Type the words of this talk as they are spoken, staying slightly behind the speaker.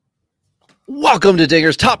Welcome to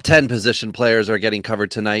Dingers. Top 10 position players are getting covered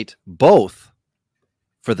tonight, both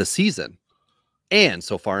for the season and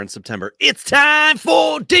so far in September. It's time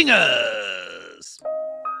for Dingers.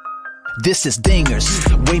 This is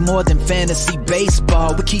Dingers, way more than fantasy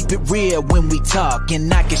baseball. We keep it real when we talk and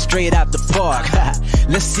knock it straight out the park.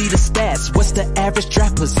 Let's see the stats. What's the average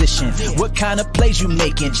draft position? What kind of plays you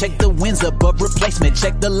making? Check the wins above replacement.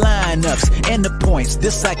 Check the lineups and the points.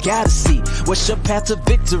 This I gotta see. What's your path to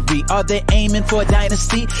victory? Are they aiming for a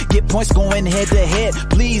dynasty? Get points going head to head.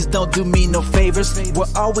 Please don't do me no favors. We're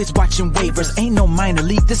always watching waivers. Ain't no minor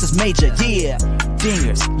league. This is major. Yeah,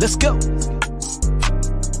 Dingers. Let's go.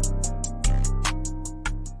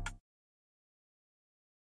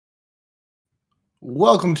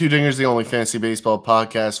 Welcome to Dingers, the only fantasy baseball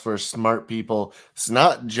podcast for smart people. It's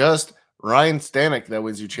not just Ryan Stanek that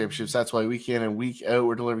wins you championships. That's why week in and week out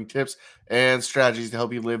we're delivering tips and strategies to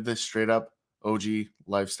help you live this straight up OG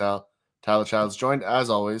lifestyle. Tyler Childs joined,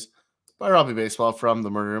 as always, by Robbie Baseball from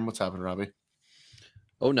the Murder Room. What's happening, Robbie?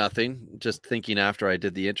 Oh, nothing. Just thinking after I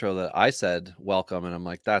did the intro that I said welcome, and I'm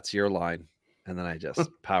like, that's your line. And then I just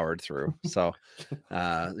powered through. So,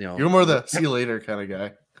 You're more the see you later kind of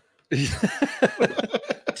guy.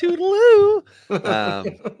 Toodaloo.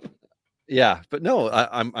 Yeah, but no,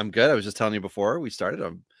 I'm good. I was just telling you before we started.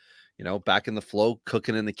 I'm, back in the flow,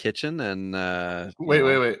 cooking in the kitchen, and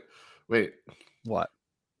wait. What?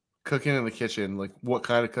 Cooking in the kitchen? Like what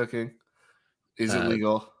kind of cooking? Is it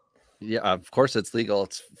legal? Yeah, of course it's legal.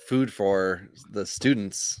 It's food for the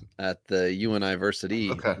students at the UNI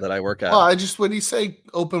that I work at. Well, when you say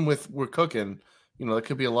open with we're cooking. It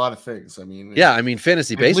could be a lot of things. I mean,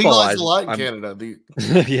 fantasy baseball. Legalized a lot in Canada.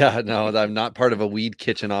 Yeah, no, I'm not part of a weed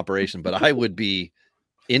kitchen operation, but I would be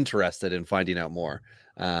interested in finding out more.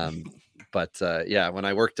 When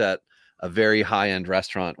I worked at a very high-end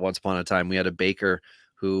restaurant once upon a time, we had a baker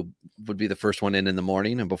who would be the first one in the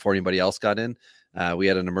morning, and before anybody else got in, we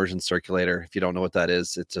had an immersion circulator. If you don't know what that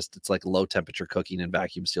is, it's like low temperature cooking in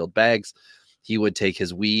vacuum sealed bags. He would take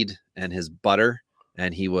his weed and his butter,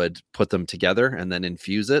 and he would put them together and then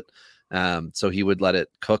infuse it. So he would let it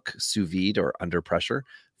cook sous vide or under pressure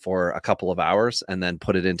for a couple of hours and then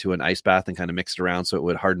put it into an ice bath and kind of mix it around so it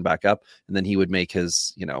would harden back up. And then he would make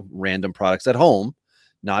his, random products at home,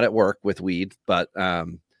 not at work with weed. But I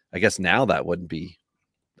guess now that wouldn't be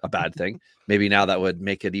a bad thing. Maybe now that would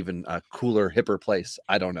make it even a cooler, hipper place.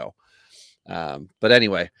 I don't know. But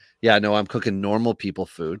anyway, I'm cooking normal people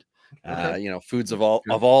food, foods of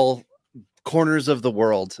all corners of the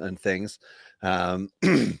world and things.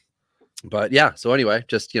 But yeah, so anyway,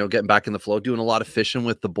 just getting back in the flow, doing a lot of fishing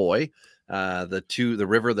with the boy. The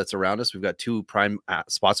river that's around us, we've got two prime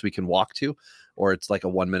spots we can walk to, or it's like a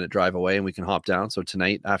 1-minute drive away and we can hop down. So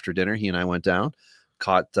tonight after dinner, he and I went down,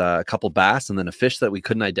 caught a couple bass and then a fish that we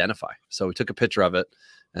couldn't identify. So we took a picture of it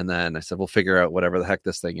and then I said, we'll figure out whatever the heck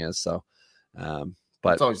this thing is. So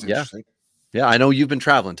but it's always interesting. Yeah, I know you've been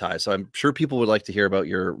traveling, Ty, so I'm sure people would like to hear about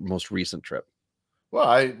your most recent trip.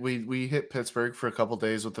 Well, we hit Pittsburgh for a couple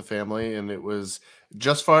days with the family, and it was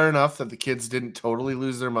just far enough that the kids didn't totally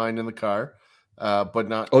lose their mind in the car, but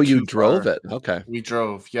not. Oh, you drove it? Okay. We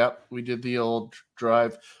drove. Yep, we did the old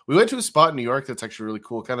drive. We went to a spot in New York that's actually really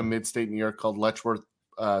cool, kind of mid-state New York, called Letchworth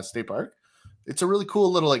State Park. It's a really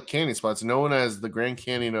cool little canyon spot. It's known as the Grand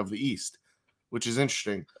Canyon of the East, which is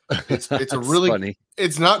interesting. It's a really funny.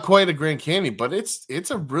 It's not quite a Grand Canyon, but it's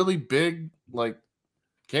a really big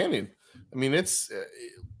canyon. I mean, it's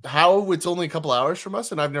only a couple hours from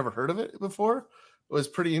us, and I've never heard of it before. It was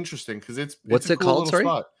pretty interesting because what's it called? Sorry,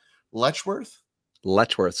 spot. Letchworth.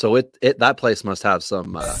 Letchworth. So it that place must have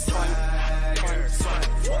some.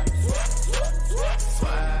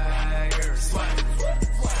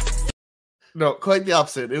 No, quite the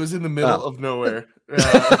opposite. It was in the middle of nowhere.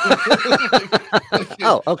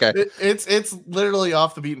 Oh, okay. It's literally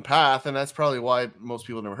off the beaten path, and that's probably why most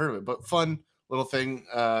people never heard of it. But fun little thing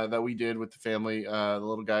that we did with the family. The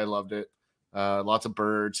little guy loved it. Lots of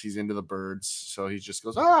birds. He's into the birds, so he just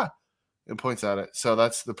goes and points at it. So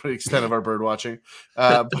that's the pretty extent of our bird watching.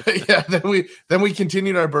 But yeah, then we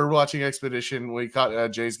continued our bird watching expedition. We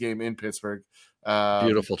caught Jay's game in Pittsburgh.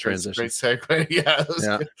 Beautiful transition. Great segue. Yeah.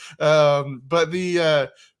 Good. But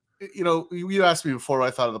you asked me before what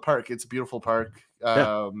I thought of the park. It's a beautiful park.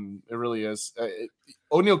 It really is.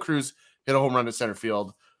 O'Neill Cruz hit a home run to center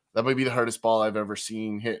field. That might be the hardest ball I've ever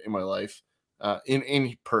seen hit in my life.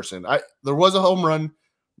 In person. There was a home run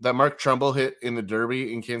that Mark Trumbull hit in the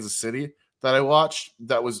Derby in Kansas City that I watched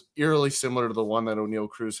that was eerily similar to the one that O'Neill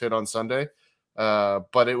Cruz hit on Sunday.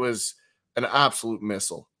 But it was an absolute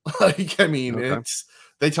missile.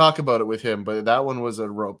 They talk about it with him, but that one was a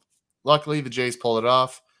rope. Luckily, the Jays pulled it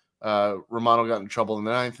off. Romano got in trouble in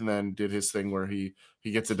the 9th and then did his thing where he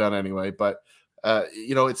gets it done anyway. But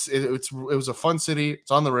you know, it was a fun city.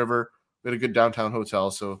 It's on the river. We had a good downtown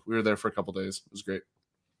hotel, so we were there for a couple days. It was great.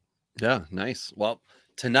 Yeah, nice. Well,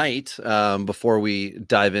 tonight, before we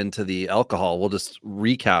dive into the alcohol, we'll just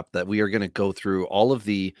recap that we are going to go through all of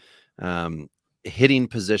the hitting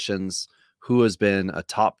positions, who has been a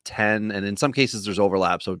top 10, and in some cases there's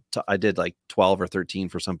overlap. So I did like 12 or 13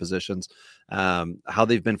 for some positions, how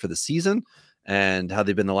they've been for the season and how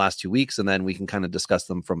they've been the last 2 weeks. And then we can kind of discuss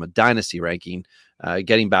them from a dynasty ranking,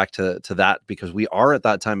 getting back to that, because we are at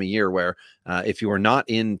that time of year where if you are not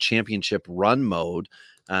in championship run mode,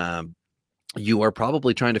 you are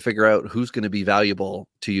probably trying to figure out who's going to be valuable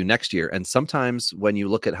to you next year. And sometimes when you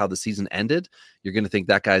look at how the season ended, you're going to think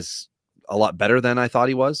that guy's a lot better than I thought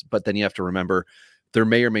he was. But then you have to remember there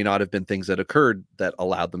may or may not have been things that occurred that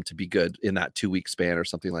allowed them to be good in that 2-week span or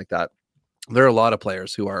something like that. There are a lot of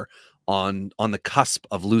players who are on the cusp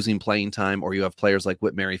of losing playing time, or you have players like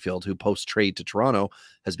Whit Merrifield, who post trade to Toronto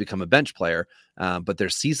has become a bench player, but their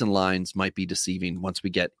season lines might be deceiving once we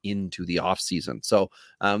get into the off season. So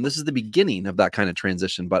this is the beginning of that kind of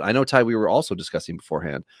transition. But I know, Ty, we were also discussing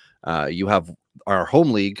beforehand, you have our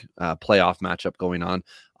home league playoff matchup going on.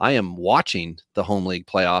 I am watching the home league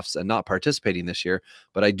playoffs and not participating this year,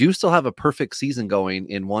 but I do still have a perfect season going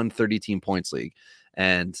in one 30-team points league.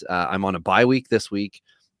 And I'm on a bye week this week,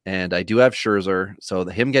 and I do have Scherzer. So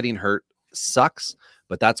him getting hurt sucks,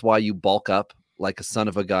 but that's why you bulk up like a son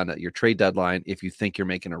of a gun at your trade deadline if you think you're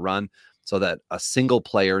making a run, so that a single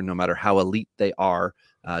player, no matter how elite they are,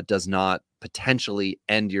 does not potentially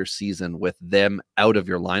end your season with them out of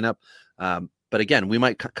your lineup. But again, we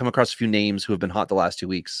might come across a few names who have been hot the last 2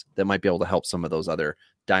 weeks that might be able to help some of those other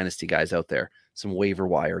dynasty guys out there. Some waiver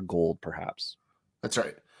wire gold, perhaps. That's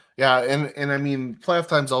right. Yeah, and I mean, playoff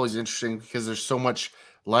time is always interesting because there's so much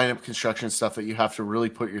lineup construction stuff that you have to really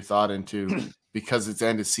put your thought into because it's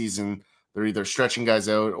end of season. They're either stretching guys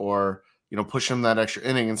out or, you know, pushing them that extra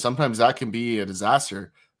inning. And sometimes that can be a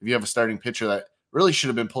disaster. If you have a starting pitcher that really should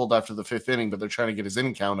have been pulled after the 5th inning, but they're trying to get his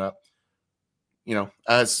inning count up, you know,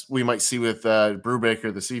 as we might see with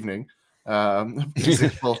Brubaker this evening.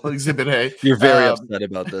 Exhibit A. You're very upset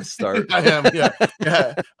about this start. I am,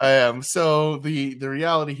 yeah, I am. So the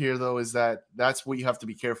reality here, though, is that that's what you have to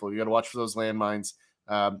be careful. You got to watch for those landmines.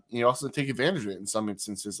 You also take advantage of it in some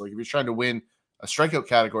instances. Like if you're trying to win a strikeout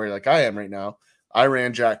category like I am right now, I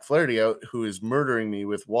ran Jack Flaherty out, who is murdering me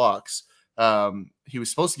with walks. He was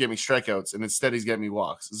supposed to get me strikeouts, and instead he's getting me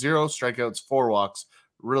walks. 0 strikeouts, 4 walks.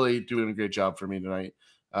 Really doing a great job for me tonight.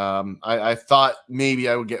 I thought maybe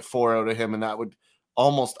I would get 4 out of him, and that would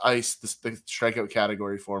almost ice the strikeout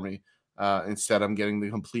category for me. Instead, I'm getting the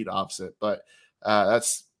complete opposite. But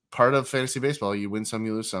that's part of fantasy baseball. You win some,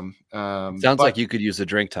 you lose some. Sounds like you could use a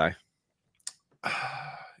drink, Ty.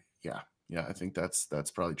 Yeah, I think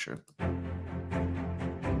that's probably true.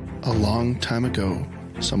 A long time ago,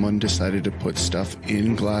 someone decided to put stuff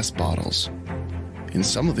in glass bottles. In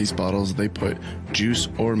some of these bottles, they put juice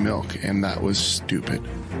or milk, and that was stupid.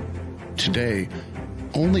 Today,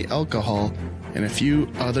 only alcohol and a few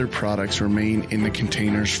other products remain in the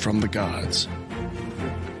containers from the gods.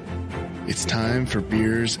 It's time for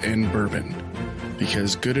beers and bourbon,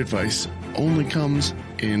 because good advice only comes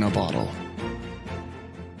in a bottle.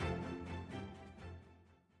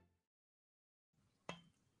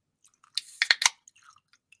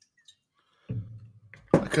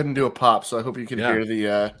 Couldn't do a pop, so I hope you can hear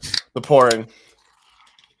the pouring.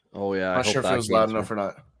 Oh yeah, I'm not sure if it was loud enough or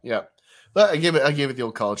not. Yeah, but I gave it the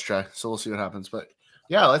old college try, so we'll see what happens. But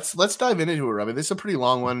yeah, let's dive into it, Robbie. This is a pretty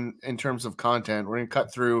long one in terms of content. We're gonna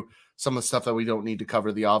cut through some of the stuff that we don't need to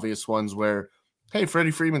cover, the obvious ones where, hey, Freddie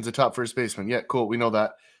Freeman's a top first baseman. Yeah, cool, we know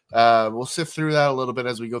that. We'll sift through that a little bit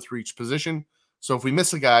as we go through each position. So if we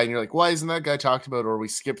miss a guy and you're like, why isn't that guy talked about, or we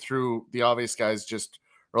skip through the obvious guys, just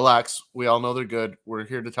relax. We all know they're good. We're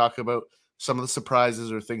here to talk about some of the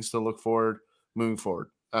surprises or things to look forward moving forward.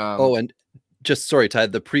 And just sorry, Ty,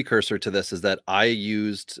 the precursor to this is that I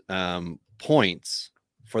used points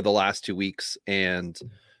for the last 2 weeks and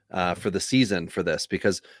for the season for this,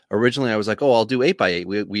 because originally I was like, oh, I'll do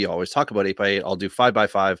 8x8. We always talk about 8x8. I'll do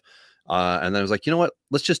 5x5. And then I was like, you know what?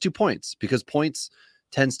 Let's just do points, because points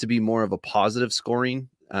tends to be more of a positive scoring.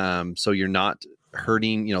 So you're not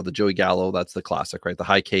hurting, you know, the Joey Gallo, that's the classic, right? The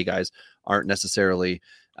high K guys aren't necessarily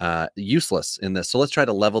useless in this. So let's try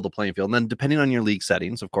to level the playing field. And then depending on your league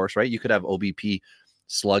settings, of course, right? You could have OBP,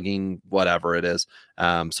 slugging, whatever it is.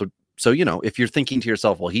 So, you know, if you're thinking to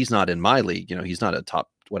yourself, well, he's not in my league, you know, he's not a top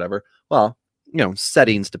whatever. Well, you know,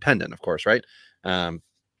 settings dependent, of course, right?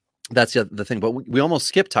 That's the thing. But we almost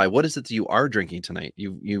skipped, Ty. What is it that you are drinking tonight?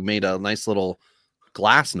 You made a nice little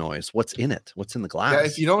glass noise. What's in it? What's in the glass? Yeah,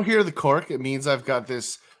 if you don't hear the cork, it means I've got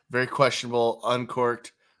this very questionable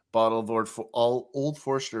uncorked bottle of Old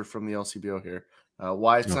Forester from the LCBO here.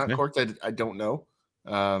 Why it's not corked, I don't know.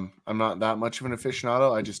 I'm not that much of an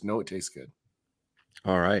aficionado. I just know it tastes good.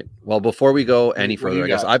 All right. Well, before we go any further, I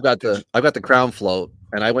guess I've got the Crown Float,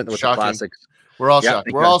 and I went with the classics. We're all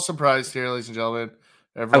shocked. We're all surprised here, ladies and gentlemen.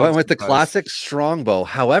 I went with the classic Strongbow.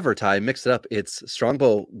 However, Ty, mix it up. It's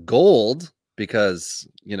Strongbow Gold because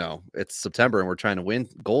it's September and we're trying to win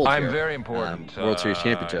gold. I'm here. Very important. World Series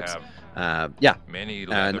championships. Many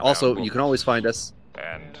and also you can always find us.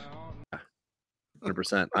 And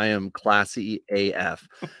 100%. I am classy AF.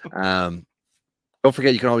 Don't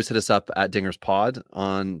forget, you can always hit us up at Dingers Pod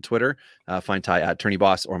on Twitter. Find Ty at Tourney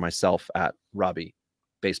Boss or myself at Robbie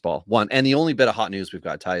Baseball 1. And the only bit of hot news we've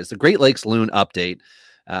got, Ty, is the Great Lakes Loon update.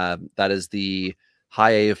 That is the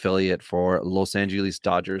high A affiliate for Los Angeles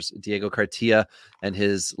Dodgers. Diego Cartilla and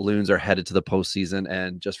his Loons are headed to the postseason.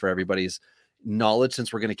 And just for everybody's knowledge,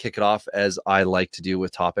 since we're going to kick it off, as I like to do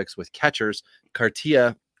with topics with catchers,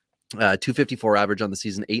 Cartilla, 254 average on the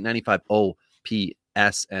season, 895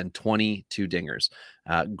 OPS, and 22 dingers.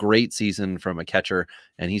 Great season from a catcher,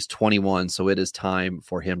 and he's 21, so it is time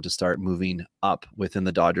for him to start moving up within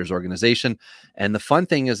the Dodgers organization. And the fun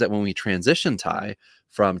thing is that when we transition, Ty,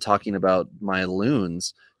 from talking about my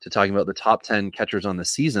Loons to talking about the top 10 catchers on the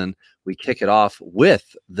season, we kick it off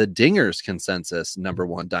with the Dingers consensus number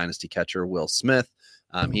 1 dynasty catcher, Will Smith.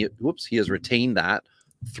 He has retained that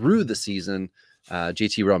through the season.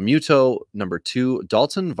 JT Realmuto, number 2,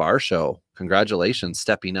 Dalton Varsho, congratulations,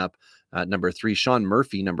 stepping up. Number 3, Sean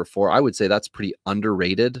Murphy, number 4. I would say that's pretty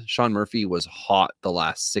underrated. Sean Murphy was hot the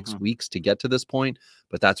last 6 weeks to get to this point,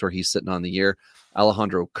 but that's where he's sitting on the year.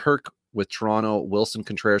 Alejandro Kirk with Toronto, Wilson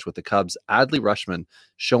Contreras with the Cubs, Adley Rutschman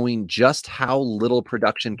showing just how little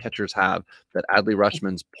production catchers have, that Adley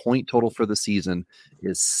Rutschman's point total for the season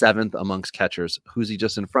is 7th amongst catchers. Who's he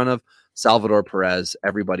just in front of? Salvador Perez,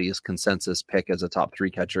 everybody's consensus pick as a top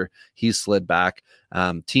 3 catcher. He's slid back.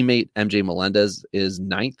 Teammate MJ Melendez is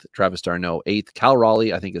 9th. Travis d'Arnaud 8th. Cal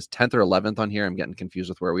Raleigh, I think, is 10th or 11th on here. I'm getting confused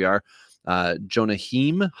with where we are. Jonah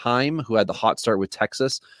Heim, who had the hot start with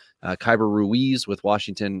Texas. Kyber Ruiz with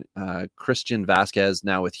Washington. Christian Vasquez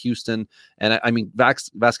now with Houston. And I mean,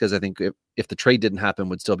 Vasquez, I think if the trade didn't happen,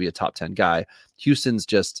 would still be a top 10 guy. Houston's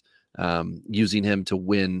just using him to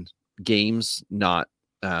win games, not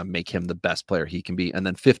make him the best player he can be. And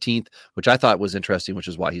then 15th, which I thought was interesting, which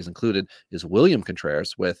is why he's included, is William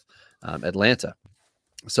Contreras with Atlanta.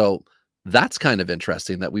 So that's kind of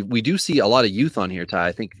interesting that we do see a lot of youth on here, Ty.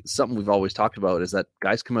 I think something we've always talked about is that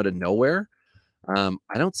guys come out of nowhere.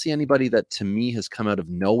 I don't see anybody that to me has come out of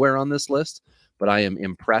nowhere on this list, but I am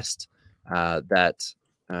impressed that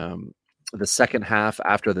the second half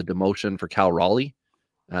after the demotion for Cal Raleigh,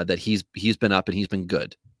 that he's been up and he's been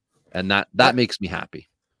good. And that makes me happy.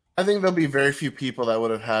 I think there'll be very few people that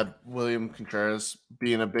would have had William Contreras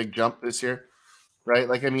being a big jump this year, right?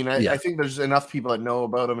 Like, I mean, I think there's enough people that know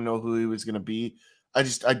about him and know who he was going to be.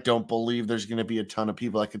 I don't believe there's going to be a ton of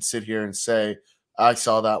people that could sit here and say, I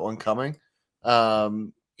saw that one coming.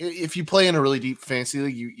 If you play in a really deep fantasy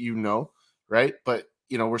league, you know, right? But,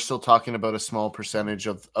 we're still talking about a small percentage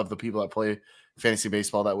of the people that play fantasy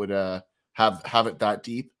baseball that would have it that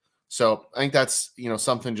deep. So I think that's,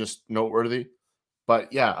 something just noteworthy.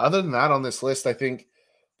 But yeah, other than that on this list, I think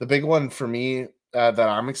the big one for me that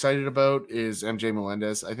I'm excited about is MJ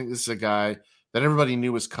Melendez. I think this is a guy that everybody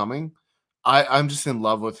knew was coming. I'm just in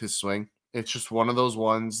love with his swing. It's just one of those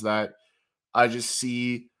ones that I just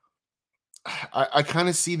see. I kind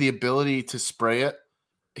of see the ability to spray it.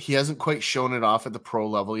 He hasn't quite shown it off at the pro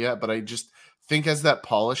level yet, but I just think as that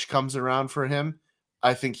polish comes around for him,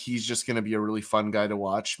 I think he's just going to be a really fun guy to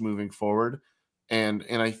watch moving forward. And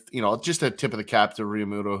I, just a tip of the cap to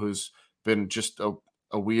Realmuto, who's been just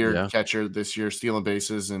a weird catcher this year, stealing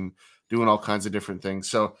bases and doing all kinds of different things.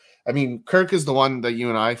 So, I mean, Kirk is the one that you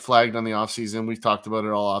and I flagged on the offseason. We've talked about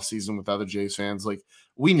it all offseason with other Jays fans. Like,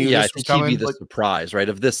 we knew this was coming. He'd be the surprise, right?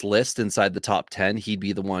 Of this list inside the top 10, he'd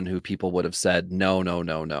be the one who people would have said, no.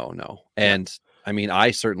 And I mean,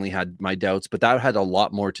 I certainly had my doubts, but that had a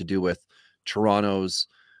lot more to do with Toronto's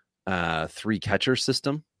 3 catcher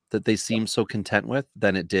system that they seem so content with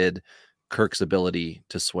than it did Kirk's ability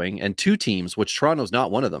to swing. And 2 teams, which Toronto's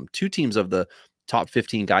not one of them, 2 teams of the top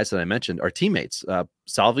 15 guys that I mentioned are teammates,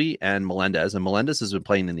 Salvi and Melendez. And Melendez has been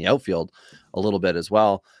playing in the outfield a little bit as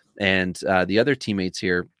well. And the other teammates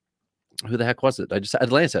here, who the heck was it?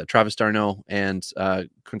 Atlanta, Travis d'Arnaud and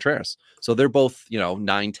Contreras. So they're both,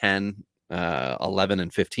 9, 10 11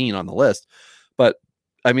 and 15 on the list. But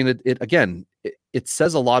I mean, it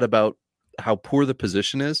says a lot about how poor the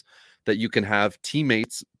position is that you can have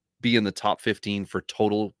teammates be in the top 15 for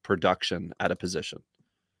total production at a position.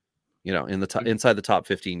 You know, inside the top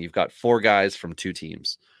 15, you've got 4 guys from 2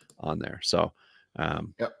 teams on there. So, I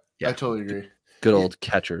totally agree. Good old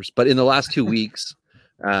catchers. But in the last 2 weeks,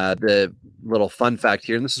 the little fun fact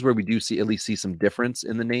here, and this is where we do at least see some difference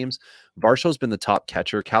in the names. Varsho's been the top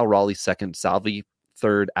catcher. Cal Raleigh second, Salvi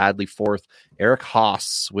third, Adley fourth, Eric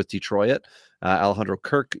Haas with Detroit, Alejandro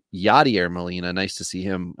Kirk, Yadier Molina. Nice to see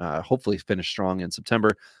him hopefully finish strong in September.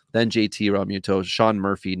 Then JT Realmuto, Sean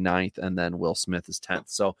Murphy 9th, and then Will Smith is 10th.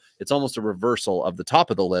 So it's almost a reversal of the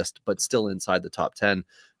top of the list, but still inside the top 10.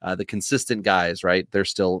 The consistent guys, right? They're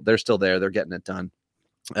still there. They're getting it done.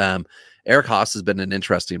 Eric Haas has been an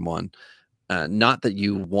interesting one. Not that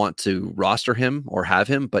you want to roster him or have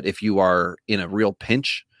him, but if you are in a real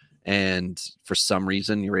pinch and for some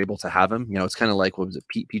reason you're able to have him, you know, it's kind of like, what was it?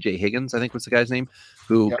 PJ Higgins, I think was the guy's name,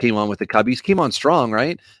 who came on with the Cubbies, came on strong,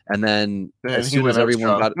 right? And then as soon as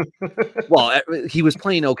everyone got well, he was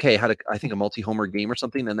playing okay, had I think a multi-homer game or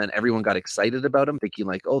something, and then everyone got excited about him, thinking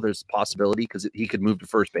like, oh, there's a possibility because he could move to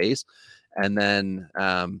first base. And then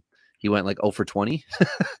he went like 0 for 20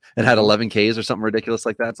 and had 11 Ks or something ridiculous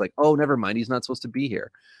like that. It's like, oh, never mind, he's not supposed to be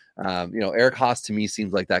here. You know, Eric Haas to me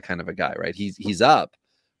seems like that kind of a guy, right? He's up.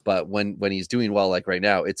 But when he's doing well, like right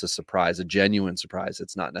now, it's a surprise, a genuine surprise.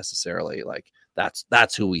 It's not necessarily like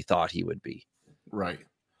that's who we thought he would be. Right.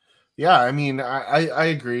 Yeah, I mean, I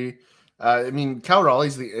agree. I mean, Cal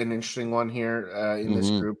Raleigh's an interesting one here in this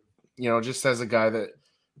group. You know, just as a guy that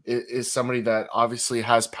is somebody that obviously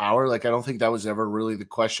has power. Like, I don't think that was ever really the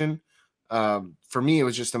question. For me, it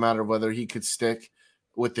was just a matter of whether he could stick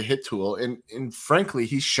with the hit tool. And frankly,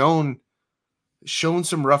 he's shown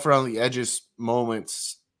some rough around the edges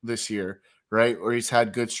moments this year, right? Where he's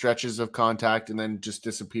had good stretches of contact and then just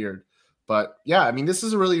disappeared. But yeah, I mean, this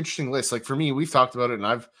is a really interesting list. Like for me, we've talked about it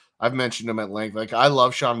and I've mentioned him at length. Like I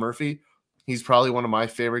love Sean Murphy. He's probably one of my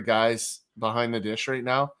favorite guys behind the dish right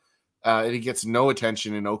now. And he gets no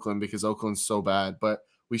attention in Oakland because Oakland's so bad. But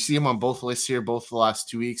we see him on both lists here, both the last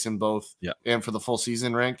 2 weeks and and for the full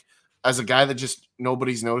season rank as a guy that just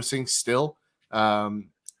nobody's noticing still. And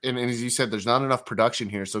as you said, there's not enough production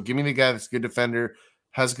here. So give me the guy that's a good defender,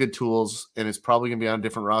 has good tools, and is probably going to be on a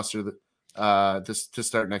different roster to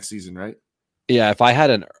start next season, right? Yeah, if I had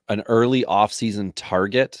an early offseason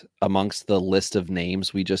target amongst the list of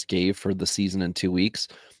names we just gave for the season in 2 weeks,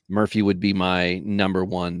 Murphy would be my number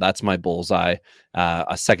one. That's my bullseye.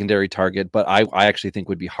 A secondary target, but I actually think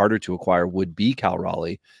would be harder to acquire would be Cal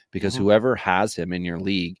Raleigh, because whoever has him in your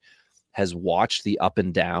league has watched the up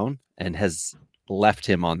and down and has left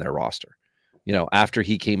him on their roster. You know, after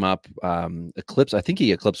he came up, I think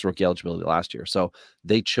he eclipsed rookie eligibility last year. So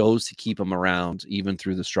they chose to keep him around even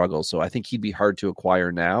through the struggle. So I think he'd be hard to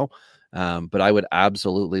acquire now. But I would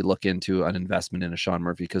absolutely look into an investment in a Sean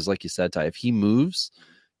Murphy, because like you said, Ty, if he moves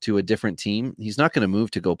to a different team, he's not going to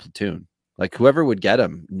move to go platoon. Like whoever would get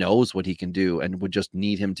him knows what he can do and would just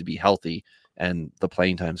need him to be healthy, and the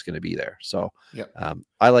playing time is going to be there. So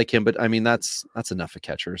I like him, but I mean, that's enough of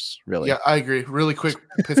catchers, really. Yeah, I agree. Really quick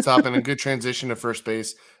pit stop and a good transition to first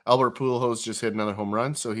base. Albert Pujols just hit another home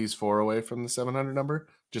run, so he's 4 away from the 700 number.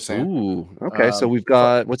 Just saying. Ooh, okay. So we've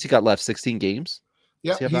got, what's he got left? 16 games?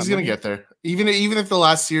 Yeah, he's going to get there. Even if the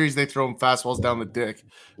last series they throw him fastballs down the dick.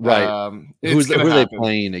 Right. Who are they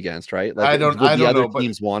playing against, right? Like, I don't know. The other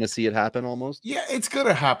teams want to see it happen almost? Yeah, it's going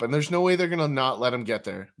to happen. There's no way they're going to not let him get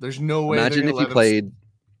there. There's no way. Imagine if you played,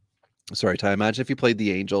 sorry, Ty, imagine if you played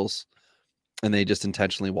the Angels and they just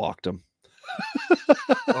intentionally walked him.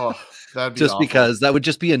 Oh, that'd be just awful. Because that would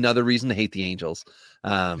just be another reason to hate the Angels.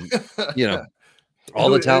 You know, all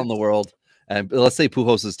the talent in the world. And let's say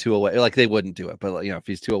Pujols is 2 away, like they wouldn't do it, but you know, if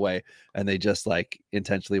he's 2 away and they just like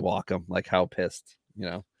intentionally walk him, like how pissed, you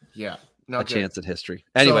know? Yeah, chance at history.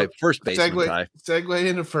 Anyway, so, first baseman. Segue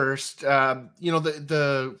into first. You know,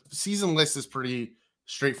 the season list is pretty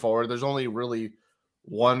straightforward. There's only really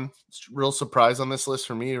one real surprise on this list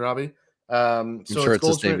for me, Robbie. So sure it's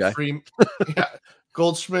Goldschmidt,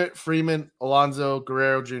 Goldschmidt, Freeman, Alonso,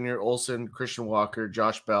 Guerrero Jr., Olsen, Christian Walker,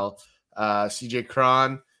 Josh Bell, CJ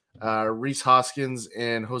Cron, Rhys Hoskins,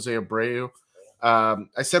 and Jose Abreu.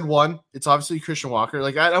 I said one. It's obviously Christian Walker.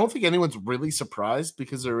 Like I don't think anyone's really surprised,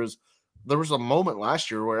 because there was a moment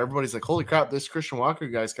last year where everybody's like, "Holy crap, this Christian Walker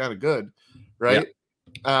guy's kind of good," right?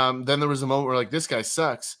 Yep. Then there was a moment where like this guy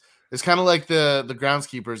sucks. It's kind of like the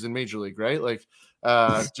groundskeepers in Major League, right? Like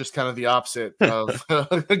just kind of the opposite of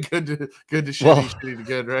good to shitty, shitty to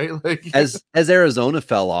good, right? Like as Arizona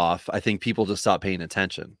fell off, I think people just stopped paying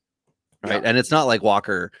attention. right? And it's not like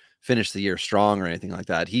Walker finished the year strong or anything like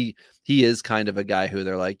that. He is kind of a guy who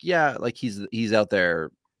they're like, yeah, like he's out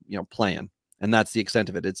there, playing, and that's the extent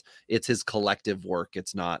of it. It's his collective work.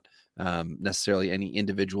 It's not necessarily any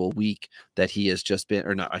individual week that he has just been,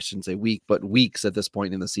 or not, I shouldn't say week, but weeks at this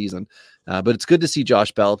point in the season. But it's good to see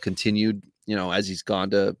Josh Bell continued, as he's gone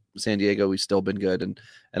to San Diego, he's still been good.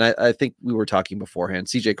 And I think we were talking beforehand,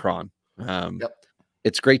 CJ Cron.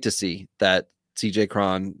 It's great to see that CJ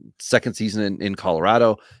Cron, second season in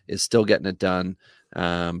Colorado, is still getting it done.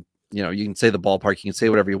 You can say the ballpark, you can say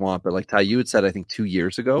whatever you want, but like Ty, you had said, I think 2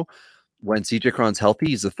 years ago, when CJ Cron's healthy,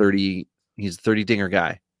 he's a 30 dinger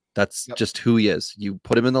guy. That's just who he is. You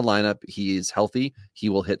put him in the lineup, he's healthy, he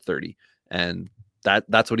will hit 30. And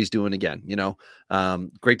that's what he's doing again.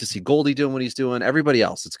 Great to see Goldie doing what he's doing. Everybody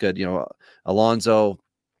else, it's good. Alonso,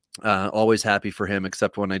 always happy for him,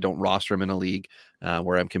 except when I don't roster him in a league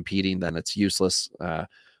where I'm competing, then it's useless. Go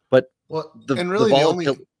ahead.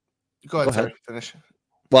 Sorry, finish.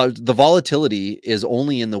 Well, the volatility is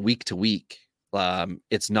only in the week to week.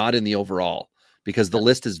 It's not in the overall, because the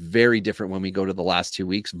list is very different when we go to the last 2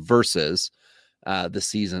 weeks versus the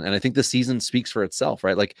season. And I think the season speaks for itself,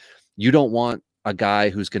 right? Like, you don't want a guy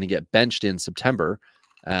who's going to get benched in September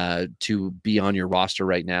to be on your roster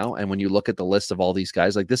right now. And when you look at the list of all these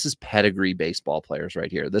guys, like, this is pedigree baseball players right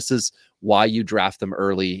here. This is why you draft them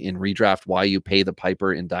early in redraft, why you pay the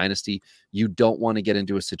piper in dynasty. You don't want to get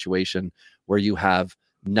into a situation where you have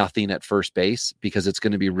nothing at first base, because it's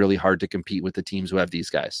going to be really hard to compete with the teams who have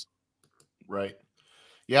these guys. Right.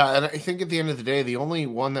 Yeah. And I think at the end of the day, the only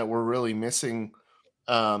one that we're really missing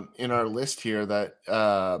in our list here, that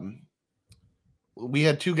we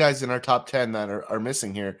had 2 guys in our top 10 that are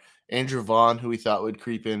missing here. Andrew Vaughn, who we thought would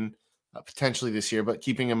creep in potentially this year, but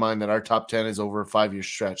keeping in mind that our top 10 is over a 5-year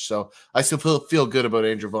stretch. So I still feel good about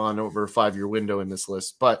Andrew Vaughn over a 5-year window in this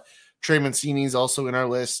list. But Trey Mancini is also in our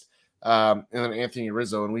list. And then Anthony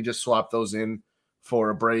Rizzo, and we just swapped those in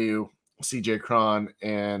for Abreu, CJ Cron,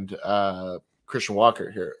 and Christian Walker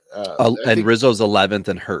here. And Rizzo's 11th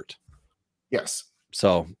and hurt. Yes.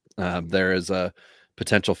 So there is a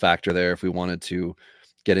potential factor there if we wanted to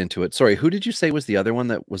get into it. Sorry, who did you say was the other one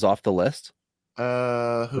that was off the list?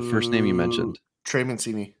 The first name you mentioned. Trey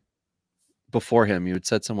Mancini. Before him, you had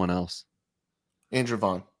said someone else. Andrew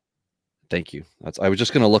Vaughn. Thank you. I was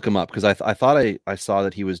just going to look him up, because I thought I saw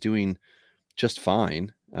that he was doing just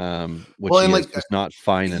fine, which is not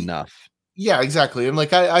fine enough. Yeah, exactly. And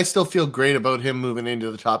I still feel great about him moving into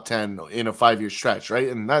the top 10 in a 5-year stretch, right?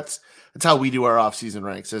 And that's how we do our off-season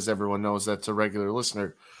ranks, as everyone knows that's a regular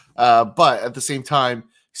listener. But at the same time,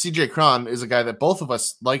 CJ Cron is a guy that both of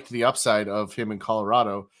us liked the upside of him in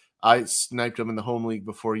Colorado. I sniped him in the home league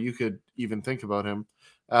before you could even think about him.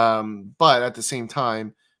 But at the same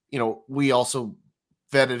time, we also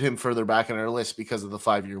vetted him further back in our list because of the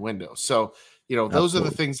 5-year window. So, those are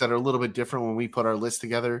the things that are a little bit different when we put our list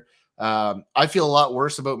together. I feel a lot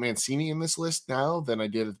worse about Mancini in this list now than I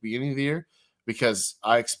did at the beginning of the year, because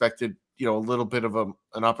I expected, a little bit of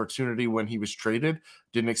an opportunity when he was traded.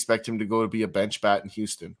 Didn't expect him to go to be a bench bat in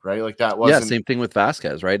Houston, right? Like that wasn't. Yeah, same thing with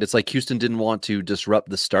Vasquez, right? It's like Houston didn't want to disrupt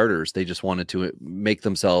the starters. They just wanted to make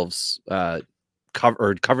themselves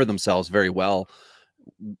cover themselves very well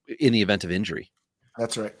in the event of injury.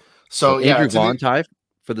 That's right. So Andrew Vaughn, Ty,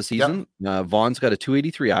 for the season. Yep. Vaughn's got a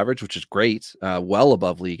 283 average, which is great, well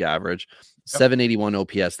above league average. 781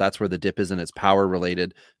 OPS. That's where the dip is, and it's power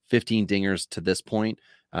related. 15 dingers to this point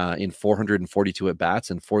in 442 at bats.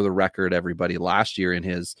 And for the record, everybody, last year in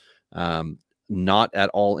his not at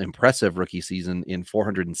all impressive rookie season, in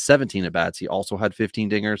 417 at bats, he also had 15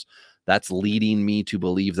 dingers. That's leading me to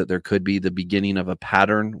believe that there could be the beginning of a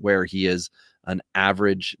pattern where he is an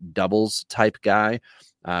average doubles type guy,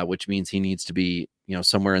 which means he needs to be,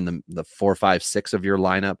 somewhere in the 4, 5, 6 of your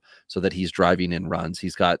lineup so that he's driving in runs.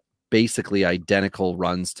 He's got basically identical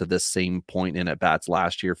runs to this same point in at bats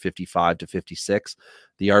last year, 55 to 56.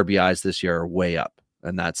 The RBIs this year are way up,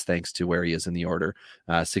 and that's thanks to where he is in the order,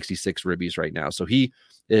 66 ribbies right now. So he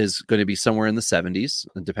is going to be somewhere in the 70s,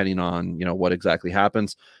 depending on, what exactly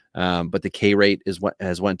happens. But the K rate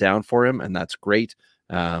has went down for him, and that's great.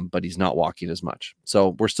 But he's not walking as much.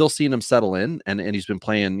 So we're still seeing him settle in, and he's been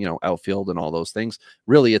playing, outfield and all those things.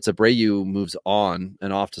 Really, it's Abreu moves on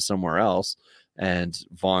and off to somewhere else, and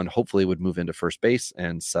Vaughn hopefully would move into first base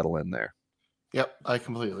and settle in there. Yep, I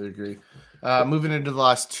completely agree. Moving into the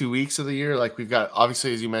last 2 weeks of the year, we've got,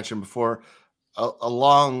 obviously, as you mentioned before, a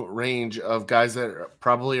long range of guys that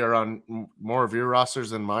probably are on more of your rosters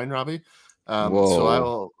than mine, Robbie.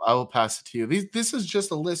 So I will pass it to you. This is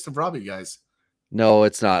just a list of Robbie guys. No,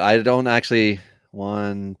 it's not. I don't actually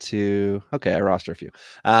 1, 2. Okay, I roster a few.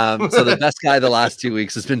 So the best guy the last 2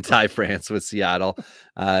 weeks has been Ty France with Seattle.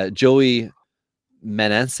 Joey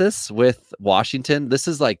Meneses with Washington. This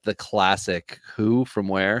is like the classic who from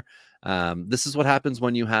where. This is what happens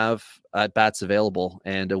when you have at bats available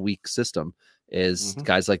and a weak system. Is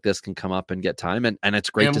guys like this can come up and get time, and it's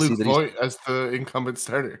great to see that he's as the incumbent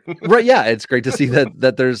starter. Right, yeah, it's great to see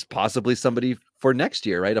that there's possibly somebody for next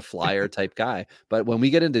year, right? A flyer type guy. But when we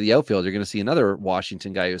get into the outfield, you're going to see another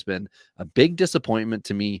Washington guy who's been a big disappointment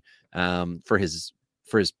to me for his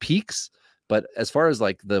peaks. But as far as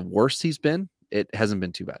like the worst he's been, it hasn't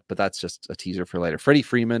been too bad. But that's just a teaser for later. Freddie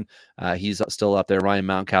Freeman, he's still up there. Ryan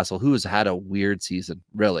Mountcastle, who has had a weird season,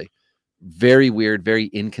 really. Very weird, very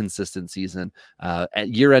inconsistent season.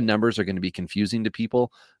 Year-end numbers are going to be confusing to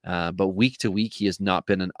people, but week to week, he has not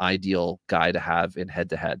been an ideal guy to have in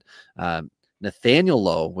head-to-head. Nathaniel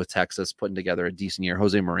Lowe with Texas putting together a decent year.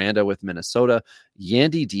 Jose Miranda with Minnesota.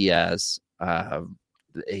 Yandy Diaz,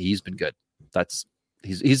 he's been good.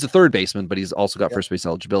 He's the third baseman, but he's also got first base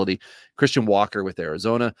eligibility. Christian Walker with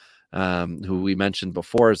Arizona, who we mentioned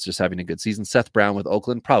before is just having a good season. Seth Brown with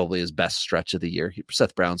Oakland, probably his best stretch of the year.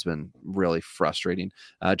 Seth Brown's been really frustrating.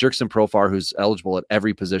 Jerkson Profar, who's eligible at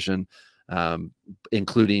every position,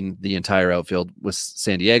 including the entire outfield with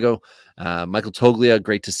San Diego. Michael Toglia,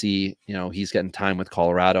 great to see. He's getting time with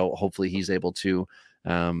Colorado. Hopefully he's able to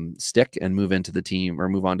stick and move into the team or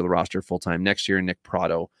move on to the roster full-time next year. Nick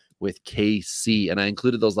Prado with KC. And I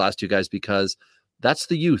included those last two guys because that's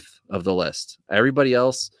the youth of the list. Everybody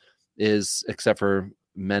else is, except for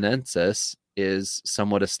Meneses, is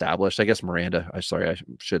somewhat established. I guess Miranda, I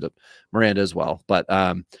should have Miranda as well. But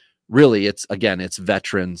really it's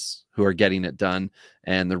veterans who are getting it done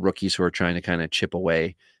and the rookies who are trying to kind of chip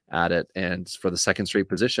away at it. And for the second straight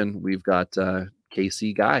position, we've got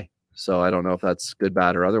KC Guy. So I don't know if that's good,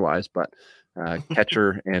 bad, or otherwise, but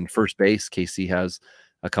catcher and first base, KC has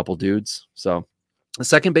a couple dudes. So the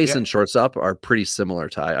second base and shortstop are pretty similar,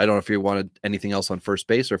 Ty. I don't know if you wanted anything else on first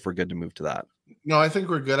base or if we're good to move to that. No, I think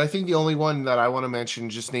we're good. I think the only one that I want to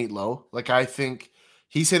mention, just Nate Lowe. Like, I think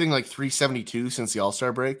he's hitting like 372 since the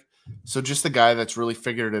All-Star break. So just the guy that's really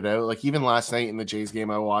figured it out. Like, even last night in the Jays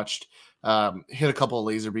game I watched, hit a couple of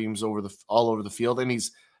laser beams all over the field. And I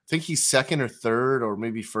think he's second or third or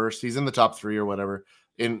maybe first. He's in the top 3 or whatever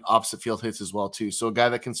in opposite field hits as well too. So a guy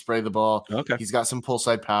that can spray the ball. Okay. He's got some pull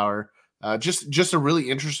side power. Just a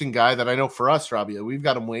really interesting guy that I know for us, Robbie, we've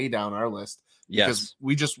got him way down our list. Yes.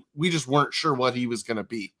 Because we just weren't sure what he was going to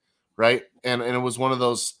be. Right. And it was one of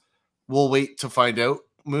those, we'll wait to find out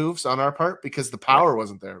moves on our part because the power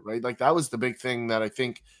wasn't there. Right. Like that was the big thing that I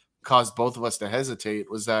think caused both of us to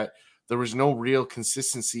hesitate, was that there was no real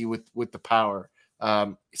consistency with the power.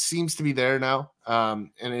 It seems to be there now.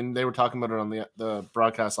 And they were talking about it on the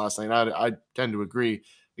broadcast last night. I tend to agree.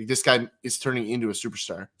 Like, this guy is turning into a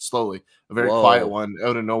superstar slowly, a very quiet one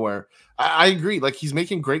out of nowhere. I agree. Like, he's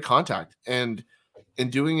making great contact and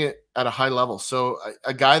doing it at a high level. So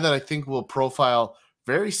a guy that I think will profile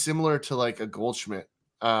very similar to like a Goldschmidt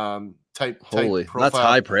type profile. That's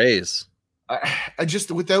high praise. I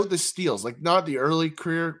just, without the steals, like not the early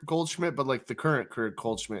career Goldschmidt, but like the current career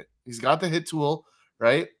Goldschmidt. He's got the hit tool,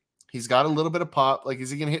 right? He's got a little bit of pop. Like, is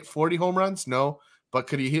he going to hit 40 home runs? No. But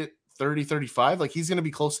could he hit 30, 35? Like, he's going to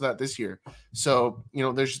be close to that this year. So,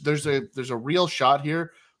 there's a real shot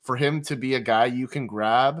here for him to be a guy you can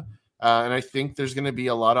grab. And I think there's going to be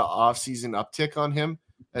a lot of offseason uptick on him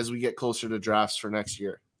as we get closer to drafts for next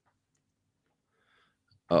year.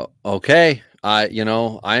 Oh, okay. I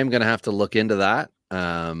am going to have to look into that.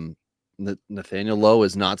 Nathaniel Lowe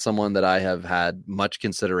is not someone that I have had much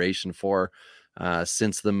consideration for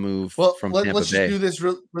since the move from Tampa Bay.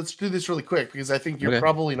 Let's do this really quick because I think you're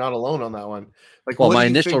probably not alone on that one. Like, my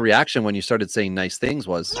initial reaction when you started saying nice things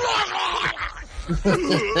was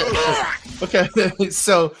okay.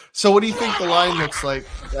 So what do you think the line looks like?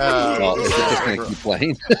 Well, is it just going to keep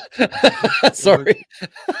playing? Sorry.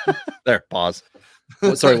 There, pause.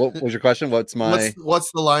 Sorry, what was your question? What's the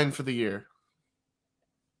line for the year?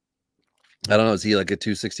 I don't know. Is he like a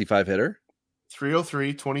 265 hitter?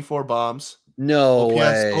 303, 24 bombs. No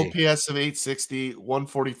way. OPS of 860,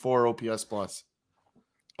 144 OPS plus.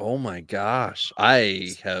 Oh my gosh.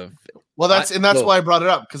 I have. Well, that's why I brought it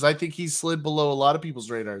up, because I think he's slid below a lot of people's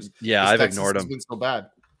radars. Yeah, I've ignored him. It's been so bad.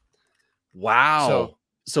 Wow.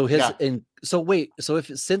 So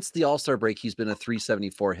if since the All-Star break he's been a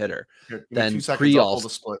 374 hitter, then pre-All-Star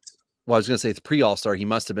splits. Well, I was going to say pre-All-Star he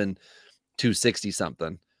must have been 260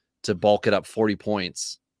 something to bulk it up 40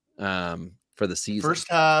 points for the season.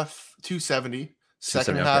 First half 270,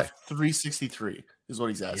 second half 363 is what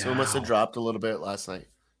he's at. So it must have dropped a little bit last night.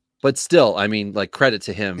 But still, I mean, like credit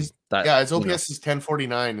to him. His That his OPS is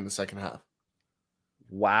 1049 in the second half.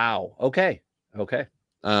 Wow. Okay.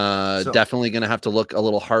 So Definitely going to have to look a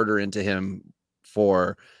little harder into him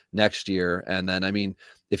for next year. And then, I mean,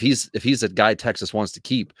 if he's a guy Texas wants to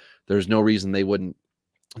keep, there's no reason they wouldn't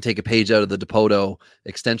take a page out of the Dipoto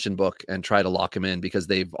extension book and try to lock him in, because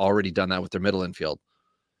they've already done that with their middle infield.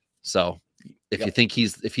 So if you think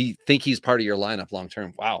he's part of your lineup long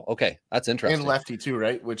term, wow, okay, that's interesting. And lefty too,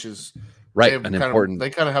 right? Which is right, they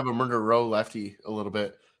kind of have a murder row lefty a little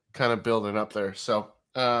bit, kind of building up there. So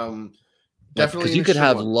definitely, because you could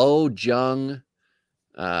have Lowe, Jung,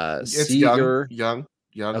 Seager, Young.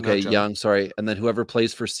 Okay, Young. Sorry, and then whoever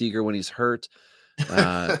plays for Seager when he's hurt,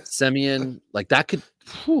 Semien, like that could.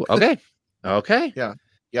 Okay.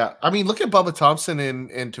 Yeah. I mean, look at Bubba Thompson and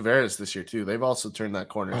Tavares this year too. They've also turned that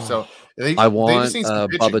corner. So I want a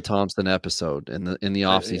Bubba Thompson episode in the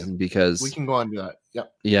off season, because we can go on to that.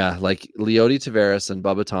 Yep. Yeah, like Leody Tavares and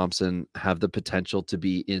Bubba Thompson have the potential to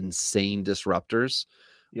be insane disruptors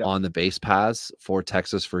on the base paths for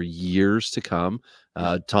Texas for years to come.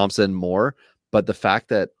 Thompson more, but the fact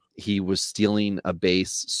that he was stealing a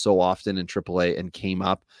base so often in AAA and came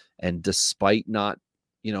up, and despite not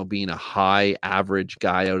being a high average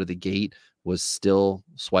guy out of the gate, was still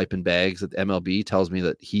swiping bags at the MLB, tells me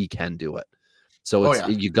that he can do it. So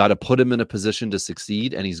you got to put him in a position to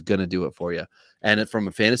succeed, and he's going to do it for you. And from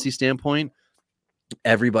a fantasy standpoint,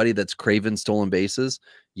 everybody that's craving stolen bases,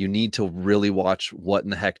 you need to really watch what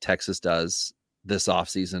in the heck Texas does this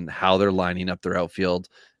offseason, how they're lining up their outfield.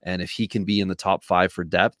 And if he can be in the top 5 for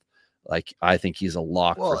depth, like I think he's a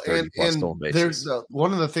lock for 30 plus stolen bases. There's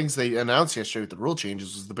one of the things they announced yesterday with the rule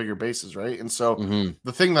changes was the bigger bases, right? And so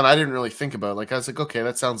the thing that I didn't really think about, like I was like, okay,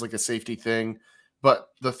 that sounds like a safety thing. But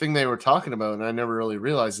the thing they were talking about, and I never really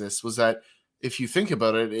realized this, was that if you think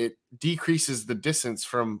about it, it decreases the distance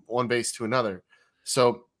from one base to another.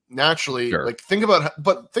 So naturally, like think about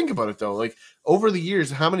it though, like over the years,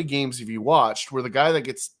 how many games have you watched where the guy that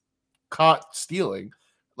gets caught stealing,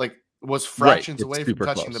 like was fractions away from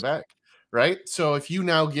touching the bag, right? So if you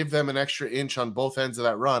now give them an extra inch on both ends of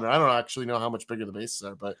that run, I don't actually know how much bigger the bases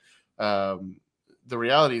are, but the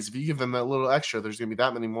reality is if you give them that little extra, there's going to be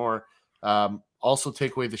that many more. Also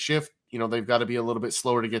take away the shift. They've got to be a little bit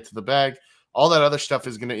slower to get to the bag. All that other stuff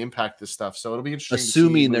is going to impact this stuff. So it'll be interesting.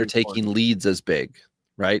 Assuming they're taking leads as big,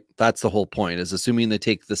 right? That's the whole point, is assuming they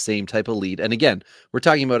take the same type of lead. And again, we're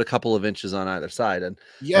talking about a couple of inches on either side. And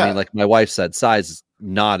I mean, like my wife said, size is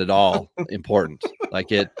not at all important.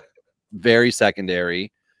 Like it very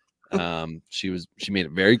secondary. She made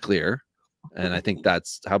it very clear. And I think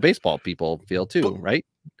that's how baseball people feel too, right?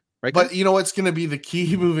 Right. But you know what's going to be the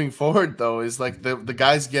key moving forward though is like the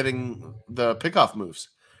guys getting the pickoff moves,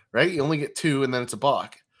 right? You only get 2 and then it's a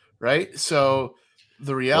balk, right? So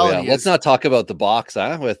the reality is, let's not talk about the box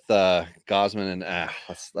with Gausman and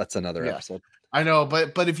that's another episode. I know,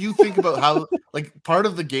 but if you think about how like part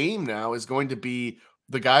of the game now is going to be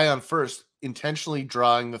the guy on first intentionally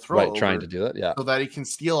drawing the throw, right, trying to do it, so that he can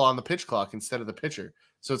steal on the pitch clock instead of the pitcher.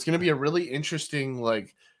 So it's going to be a really interesting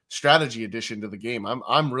like strategy addition to the game.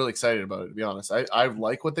 I'm really excited about it, to be honest. I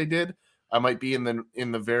like what they did. I might be in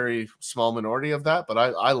the very small minority of that, but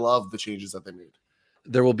I love the changes that they made.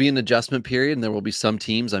 There will be an adjustment period, and there will be some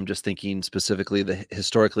teams. I'm just thinking specifically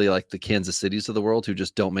historically like the Kansas Cities of the world who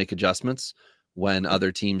just don't make adjustments when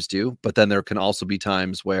other teams do. But then there can also be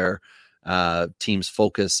times where teams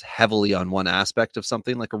focus heavily on one aspect of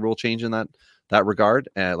something, like a rule change in that regard,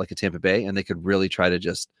 like a Tampa Bay, and they could really try to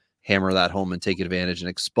just hammer that home and take advantage and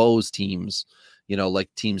expose teams, like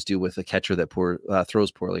teams do with a catcher that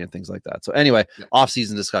throws poorly and things like that. So anyway,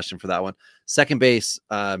 off-season discussion for that one. Second base,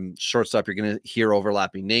 shortstop, you're going to hear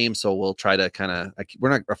overlapping names. So we'll try to we're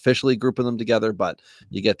not officially grouping them together, but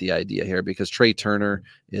you get the idea here, because Trey Turner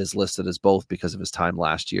is listed as both because of his time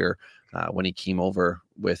last year when he came over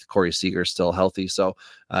with Corey Seager still healthy. So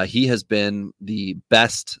he has been the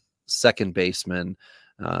best second baseman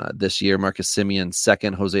this year. Marcus Semien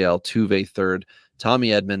second, Jose Altuve third, Tommy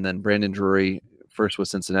Edman, then Brandon Drury first with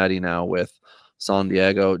Cincinnati, now with San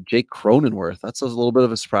Diego. Jake Cronenworth, that's a little bit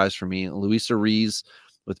of a surprise for me. Luis Ariz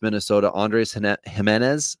with Minnesota, Andres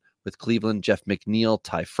Jimenez with Cleveland, Jeff McNeil,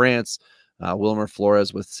 Ty France, Wilmer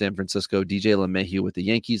Flores with San Francisco, DJ LeMahieu with the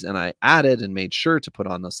Yankees. And I added and made sure to put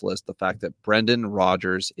on this list the fact that Brendan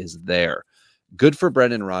Rodgers is there. Good for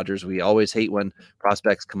Brendan Rodgers. We always hate when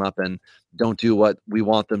prospects come up and don't do what we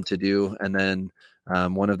want them to do, and then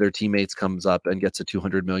one of their teammates comes up and gets a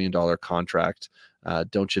 $200 million contract.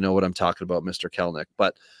 Don't you know what I'm talking about, Mr. Kelnick?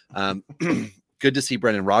 But good to see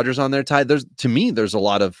Brendan Rodgers on there, Ty. There's a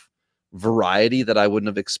lot of variety that I wouldn't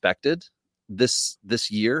have expected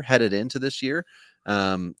this year, headed into this year,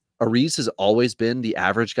 Ariz has always been the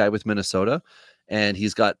average guy with Minnesota, and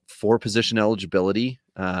he's got 4 position eligibility,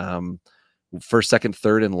 first, second,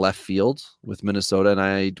 third, and left field with Minnesota.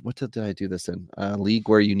 And what did I do this in? A league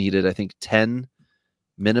where you needed, I think,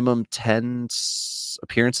 minimum 10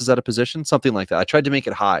 appearances at a position, something like that. I tried to make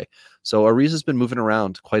it high. So Ariz has been moving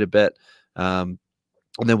around quite a bit. And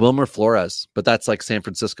then Wilmer Flores, but that's like San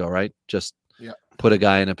Francisco, right? Just put a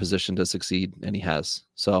guy in a position to succeed, and he has.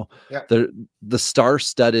 So the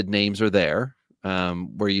star-studded names are there,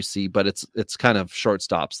 where you see, but it's kind of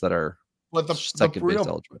shortstops that are second base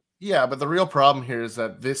eligible. Yeah, but the real problem here is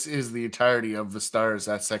that this is the entirety of the stars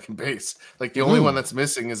at second base. Like the only one that's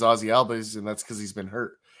missing is Ozzy Albies, and that's because he's been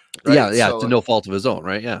hurt. Right? Yeah, so, to no fault of his own,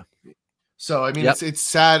 right? Yeah. So I mean, it's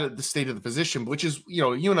sad at the state of the position, which is,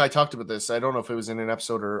 you and I talked about this. I don't know if it was in an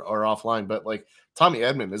episode or offline, but like Tommy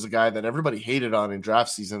Edman is a guy that everybody hated on in draft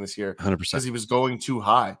season this year 100%, because he was going too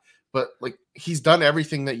high. But like he's done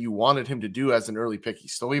everything that you wanted him to do as an early pick.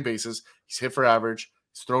 He's stolen bases. He's hit for average.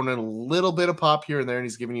 He's thrown in a little bit of pop here and there, and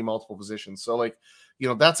he's giving you multiple positions. So like,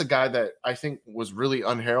 that's a guy that I think was really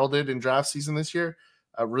unheralded in draft season this year,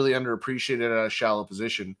 really underappreciated at a shallow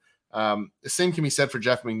position. The same can be said for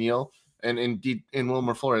Jeff McNeil. And indeed, in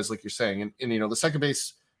Wilmer Flores, like you're saying, and the second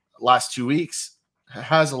base last 2 weeks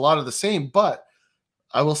has a lot of the same. But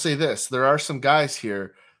I will say this: there are some guys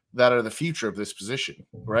here that are the future of this position,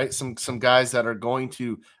 right? Some guys that are going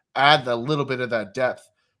to add a little bit of that depth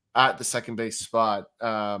at the second base spot.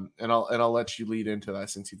 And I'll let you lead into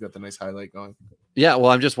that since you've got the nice highlight going. Yeah,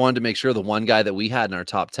 well, I'm just wanted to make sure the one guy that we had in our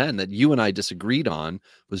top 10 that you and I disagreed on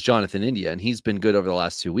was Jonathan India, and he's been good over the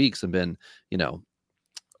last 2 weeks and been,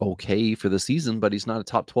 okay for the season, but he's not a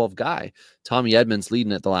top 12 guy. Tommy Edman's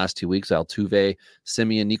leading it the last 2 weeks. Altuve,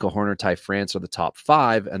 Simeon, Nico Horner, Ty France are the top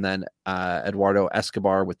 5, and then Eduardo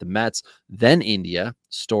Escobar with the Mets, then India,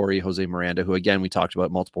 Story, Jose Miranda, who again we talked about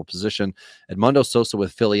multiple position, Edmundo Sosa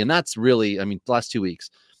with Philly, and that's really, the last 2 weeks.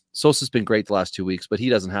 Sosa's been great the last 2 weeks, but he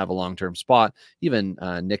doesn't have a long-term spot. Even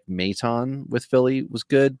Nick Maton with Philly was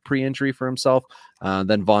good pre-injury for himself.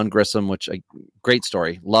 Then Vaughn Grissom, great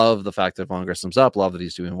story. Love the fact that Vaughn Grissom's up. Love that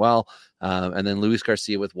he's doing well. And then Luis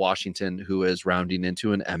Garcia with Washington, who is rounding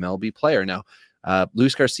into an MLB player. Now,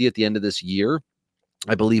 Luis Garcia at the end of this year,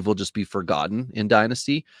 I believe, will just be forgotten in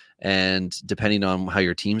Dynasty. And depending on how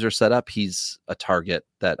your teams are set up, he's a target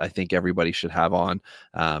that I think everybody should have on.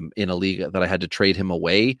 In a league that I had to trade him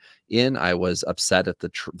away in, I was upset at the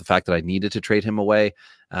fact that I needed to trade him away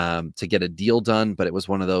to get a deal done. But it was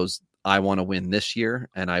one of those, I want to win this year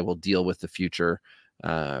and I will deal with the future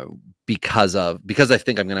because I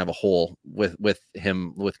think I'm going to have a hole with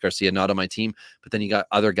Garcia, not on my team, but then you got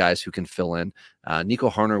other guys who can fill in. Nico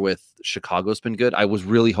Horner with Chicago's been good. I was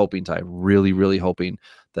really hoping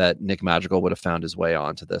that Nick Madrigal would have found his way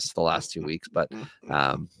onto this the last 2 weeks, but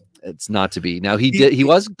it's not to be. Now he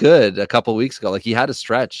was good a couple of weeks ago. Like he had a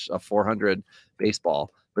stretch of 400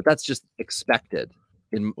 baseball, but that's just expected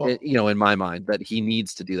in my mind that he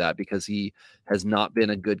needs to do that because he has not been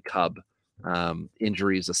a good Cub.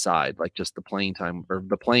 Injuries aside, like just the playing time or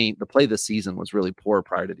the play this season was really poor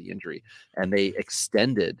prior to the injury, and they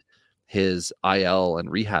extended his IL and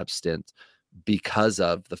rehab stint because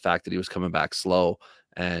of the fact that he was coming back slow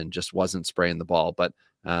and just wasn't spraying the ball. But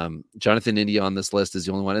Jonathan India on this list is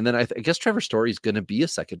the only one, and then I guess Trevor Story is going to be a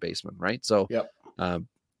second baseman, right? So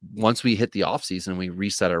once we hit the offseason and we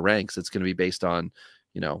reset our ranks, it's going to be based on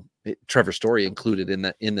Trevor Story included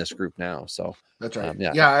in this group now. So that's right.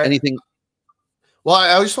 Anything. Well,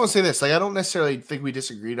 I just want to say this. Like, I don't necessarily think we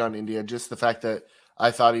disagreed on India, just the fact that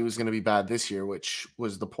I thought he was going to be bad this year, which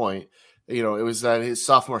was the point. It was that his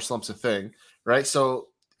sophomore slump's a thing, right? So,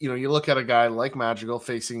 you look at a guy like Madrigal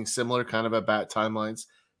facing similar kind of at-bat timelines,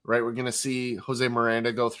 right? We're going to see Jose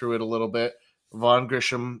Miranda go through it a little bit. Vaughn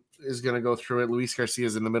Grissom is going to go through it. Luis Garcia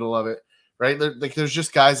is in the middle of it, right? There's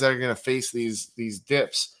just guys that are going to face these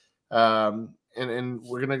dips. And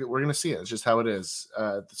we're gonna see it. It's just how it is.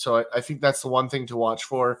 So I think that's the one thing to watch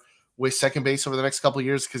for with second base over the next couple of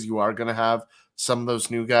years, because you are gonna have some of those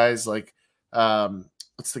new guys like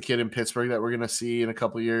what's the kid in Pittsburgh that we're gonna see in a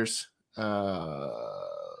couple of years?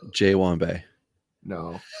 Jay Wambe.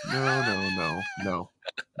 No.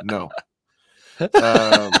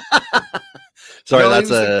 Sorry, that's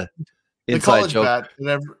a inside joke. Bat,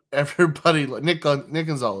 and everybody Nick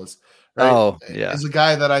Gonzalez. Right? Oh, yeah. Is a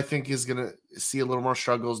guy that I think is going to see a little more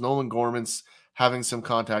struggles. Nolan Gorman's having some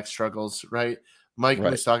contact struggles, right? Mike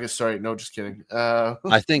Moustakas, sorry, no, just kidding. I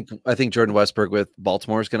think Jordan Westburg with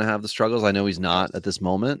Baltimore is going to have the struggles. I know he's not at this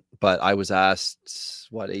moment, but I was asked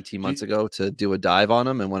 18 months ago to do a dive on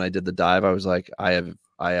him, and when I did the dive, I was like, I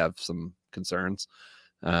have some concerns.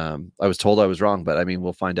 I was told I was wrong, but I mean,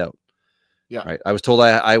 we'll find out. Yeah. Right. I was told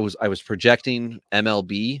I was projecting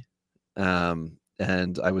MLB,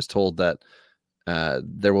 and I was told that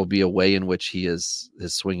there will be a way in which his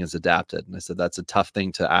swing is adapted. And I said, that's a tough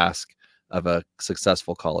thing to ask of a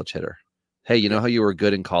successful college hitter. Hey, you know how you were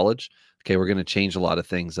good in college? Okay, we're going to change a lot of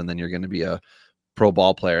things, and then you're going to be a pro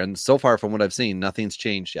ball player. And so far from what I've seen, nothing's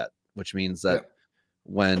changed yet, which means that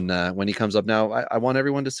when he comes up now, I want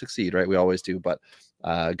everyone to succeed, right? We always do, but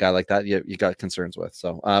a guy like that, you got concerns with.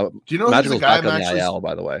 So do you know Madrigal's who's the guy back on the IL,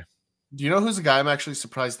 by the way? Do you know who's the guy I'm actually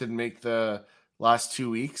surprised didn't make the last 2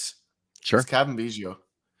 weeks? Sure. It's Cavan Biggio.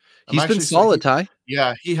 He's been solid, Ty.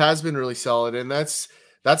 Yeah, he has been really solid. And that's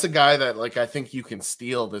a guy that, like, I think you can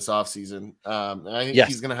steal this offseason. I think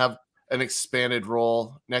he's going to have an expanded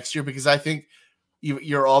role next year, because I think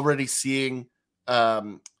you're already seeing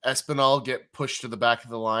Espinal get pushed to the back of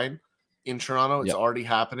the line in Toronto. It's already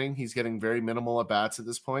happening. He's getting very minimal at bats at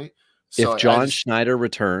this point. So if John Schneider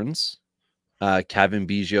returns, Cavan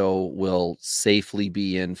Biggio will safely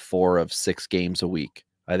be in 4 of 6 games a week.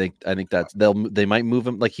 I think that's they might move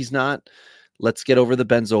him. Like, he's not. Let's get over the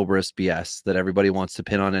Ben Zobrist BS that everybody wants to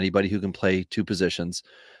pin on anybody who can play 2 positions.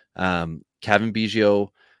 Cavan Biggio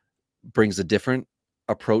brings a different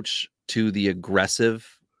approach to the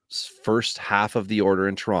aggressive first half of the order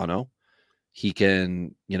in Toronto. He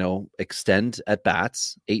can, extend at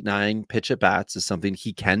bats. 8-9 pitch at bats is something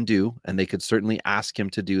he can do, and they could certainly ask him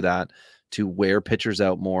to do that, to wear pitchers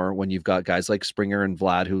out more when you've got guys like Springer and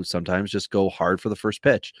Vlad who sometimes just go hard for the first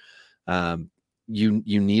pitch. You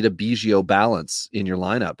need a Biggio balance in your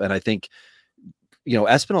lineup. And I think,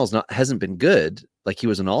 Espinal hasn't been good. Like, he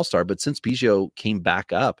was an all-star, but since Biggio came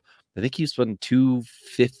back up, I think he's been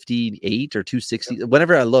 258 or 260.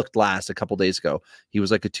 Whenever I looked last a couple days ago, he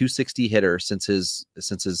was like a 260 hitter since his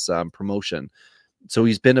promotion. So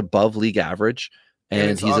he's been above league average,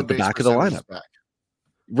 and he's at the back of the lineup.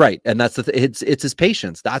 Right. And that's it's his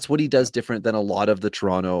patience. That's what he does different than a lot of the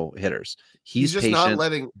Toronto hitters. He's just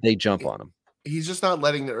patient. They jump on him. He's just not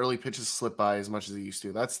letting the early pitches slip by as much as he used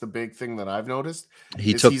to. That's the big thing that I've noticed.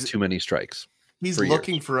 He took too many strikes. He's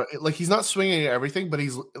looking for he's not swinging at everything, but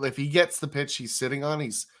if he gets the pitch he's sitting on,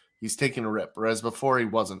 he's taking a rip, whereas before he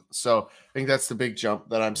wasn't. So I think that's the big jump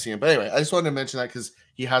that I'm seeing. But anyway, I just wanted to mention that because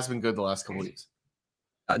he has been good the last couple weeks.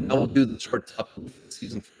 No, we'll do the short top of the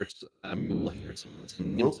season first. We'll hear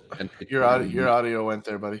your audio went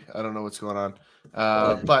there, buddy. I don't know what's going on.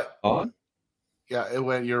 But yeah, it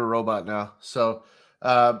went. You're a robot now. So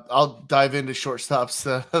I'll dive into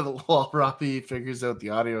shortstops while Robbie figures out the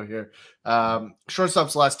audio here.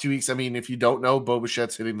 Shortstops the last 2 weeks. I mean, if you don't know, Bo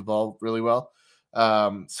Bichette's hitting the ball really well.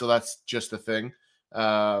 So that's just a thing.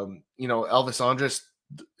 Elvis Andrus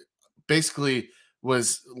basically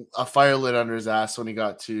was a fire lit under his ass when he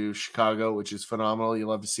got to Chicago, which is phenomenal. You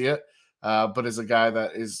love to see it. But as a guy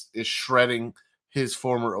that is shredding his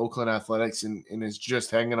former Oakland Athletics and is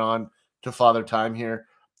just hanging on to father time here.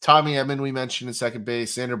 Tommy Edman, we mentioned in second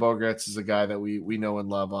base. Xander Bogaerts is a guy that we know and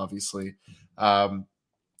love, obviously.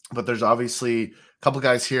 But there's obviously a couple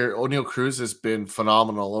guys here. O'Neal Cruz has been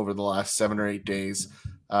phenomenal over the last 7 or 8 days.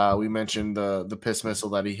 We mentioned the piss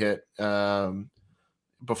missile that he hit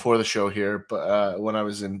before the show here, but when I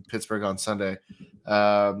was in Pittsburgh on Sunday.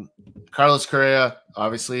 Carlos Correa,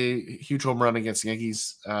 obviously, huge home run against the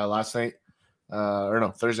Yankees last night.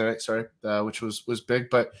 Thursday night, sorry, which was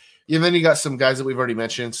big. But then you got some guys that we've already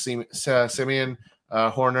mentioned, Simeon,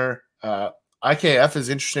 Horner. IKF is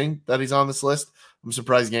interesting that he's on this list. I'm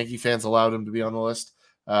surprised Yankee fans allowed him to be on the list.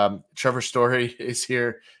 Trevor Story is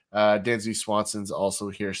here. Dansby Swanson's also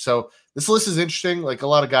here. So this list is interesting. Like, a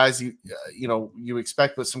lot of guys you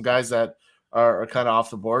expect, but some guys that are kind of off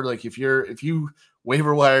the board. Like, if you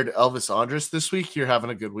waiver wired Elvis Andrus this week, you're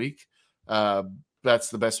having a good week. That's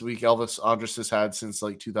the best week Elvis Andrus has had since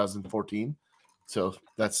like 2014. So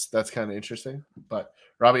that's kind of interesting. But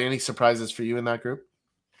Robbie, any surprises for you in that group?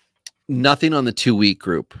 Nothing on the 2-week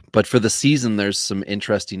group, but for the season, there's some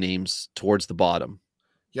interesting names towards the bottom.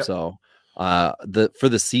 Yep. So for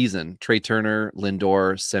the season, Trey Turner,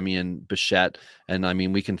 Lindor, Simeon, Bichette, and I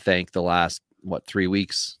mean, we can thank the last 3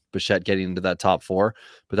 weeks, Bichette getting into that top 4,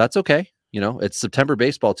 but that's okay. It's September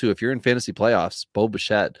baseball too. If you're in fantasy playoffs, Bo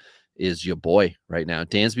Bichette is your boy right now.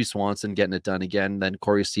 Dansby Swanson getting it done again. Then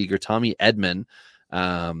Corey Seager, Tommy Edman.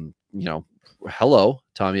 Hello,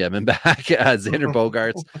 Tommy Edman back. Xander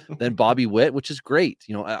Bogaerts. Then Bobby Witt, which is great.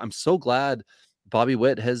 I'm so glad Bobby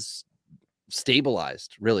Witt has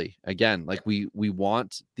stabilized. Really, again, like we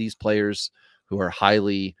want these players who are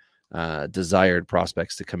highly desired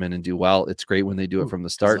prospects to come in and do well. It's great when they do it from the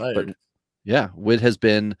start, but yeah, Witt has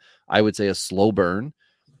been, I would say, a slow burn.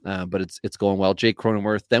 but it's going well. Jake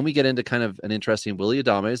Cronenworth. Then we get into kind of an interesting Willy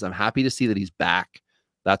Adames. I'm happy to see that he's back.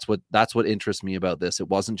 That's what interests me about this. It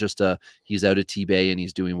wasn't just he's out at T-Bay and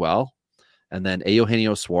he's doing well. And then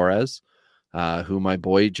Eugenio Suarez, who my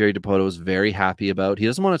boy Jerry Dipoto is very happy about. He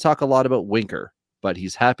doesn't want to talk a lot about Winker, but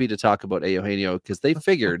he's happy to talk about Eugenio because they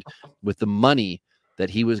figured with the money that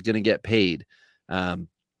he was going to get paid,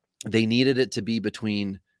 they needed it to be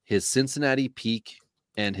between his Cincinnati peak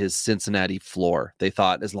and his Cincinnati floor. They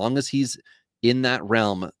thought as long as he's in that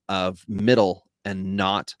realm of middle and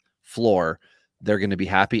not floor, they're going to be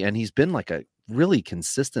happy. And he's been like a really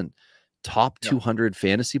consistent top 200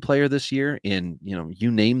 fantasy player this year in,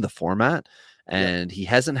 you name the format. And he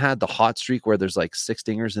hasn't had the hot streak where there's like 6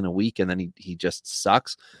 dingers in a week and then he just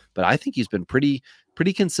sucks. But I think he's been pretty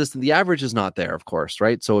consistent. The average is not there, of course,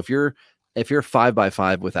 right? So if you're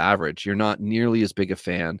 5x5 with average, you're not nearly as big a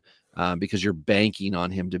fan because you're banking on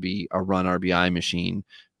him to be a run RBI machine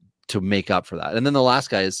to make up for that. And then the last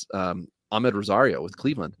guy is Ahmed Rosario with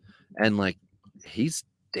Cleveland. And like, he's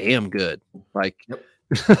damn good. Like,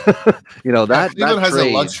 Cleveland has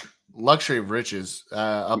a luxury of riches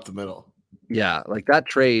up the middle. Yeah, like that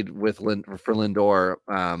trade for Lindor.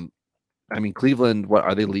 I mean, Cleveland, what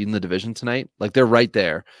are they leading the division tonight? Like they're right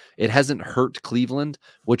there. It hasn't hurt Cleveland,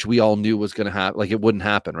 which we all knew was going to happen. Like it wouldn't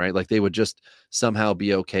happen, right? Like they would just somehow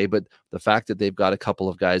be okay. But the fact that they've got a couple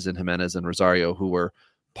of guys in Jimenez and Rosario who were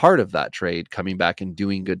part of that trade coming back and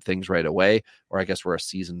doing good things right away, or I guess we're a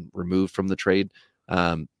season removed from the trade.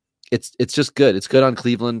 It's just good. It's good on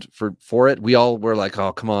Cleveland for it. We all were like,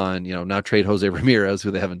 oh, come on, now trade Jose Ramirez,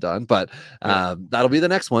 who they haven't done, but that'll be the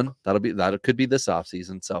next one. That could be this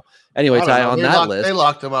offseason. So anyway, Ty, on that list, they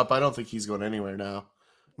locked him up. I don't think he's going anywhere now.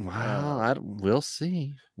 Wow, we'll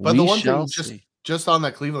see. But the one thing, just on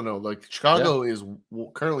that Cleveland note, like Chicago is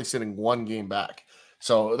currently sitting 1 game back,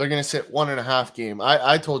 so they're going to sit 1.5 game.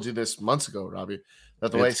 I told you this months ago, Robbie,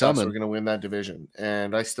 that the White Sox are going to win that division.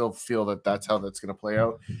 And I still feel that that's how that's going to play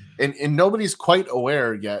out. And nobody's quite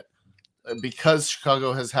aware yet, because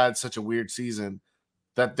Chicago has had such a weird season,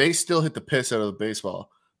 that they still hit the piss out of the baseball.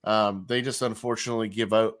 They just unfortunately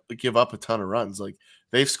give up a ton of runs. Like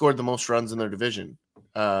they've scored the most runs in their division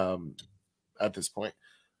at this point.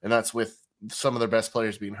 And that's with some of their best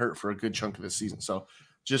players being hurt for a good chunk of the season. So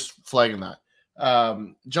just flagging that.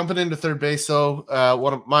 Jumping into third base, though,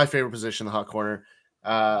 one of my favorite position, the hot corner.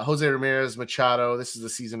 Jose Ramirez, Machado, this is the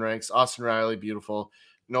season ranks. Austin Riley, beautiful.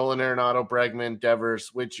 Nolan Arenado, Bregman,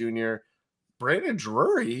 Devers, Witt Jr., Brandon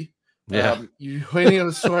Drury, Eugenio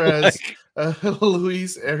Suarez,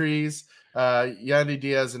 Luis Arias, Yandy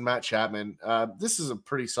Diaz, and Matt Chapman. This is a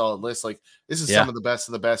pretty solid list. Like this is some of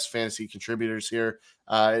the best fantasy contributors here.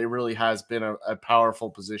 It really has been a powerful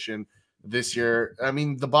position this year. I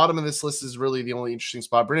mean, the bottom of this list is really the only interesting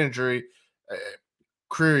spot. Brandon Drury,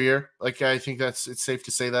 career year. Like I think it's safe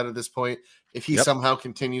to say that at this point. If he somehow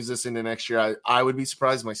continues this into next year, I would be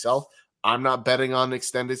surprised myself. I'm not betting on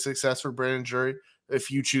extended success for Brandon Drury.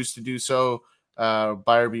 If you choose to do so,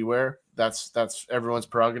 buyer beware. That's everyone's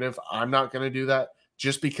prerogative. I'm not going to do that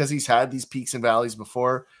just because he's had these peaks and valleys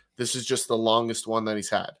before. This is just the longest one that he's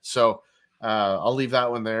had. So I'll leave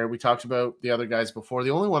that one there. We talked about the other guys before.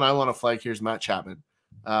 The only one I want to flag here is Matt Chapman.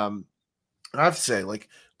 I have to say, like,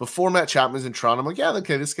 before Matt Chapman's in Toronto, I'm like, yeah,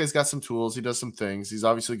 okay, this guy's got some tools. He does some things. He's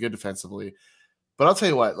obviously good defensively. But I'll tell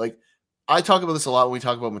you what, like, I talk about this a lot when we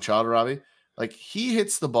talk about Machado, Robbie. Like, he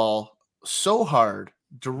hits the ball so hard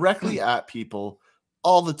directly at people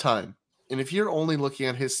all the time. And if you're only looking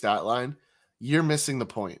at his stat line, you're missing the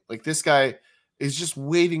point. Like, this guy is just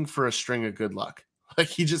waiting for a string of good luck. Like,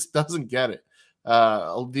 he just doesn't get it.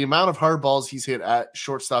 The amount of hard balls he's hit at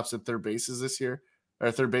shortstops and third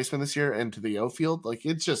baseman this year and to the outfield, like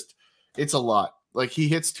it's a lot. Like he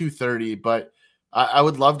hits 230, but I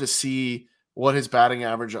would love to see what his batting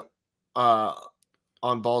average on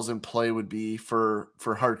balls in play would be for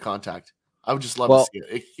hard contact. I would just love to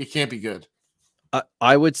see it. It can't be good.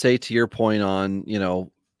 I would say to your point on,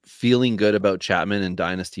 feeling good about Chapman and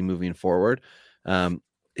Dynasty moving forward,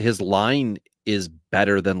 his line is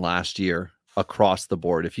better than last year across the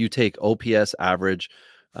board. If you take OPS average,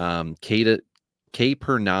 K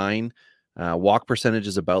per 9, walk percentage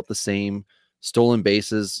is about the same. Stolen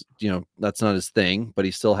bases, that's not his thing, but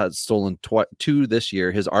he still has stolen 2 this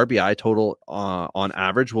year. His RBI total on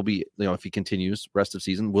average will be, if he continues rest of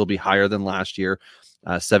season, will be higher than last year.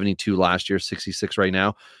 72 last year, 66 right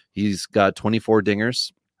now. He's got 24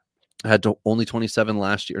 dingers. Had only 27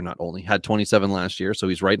 last year, had 27 last year. So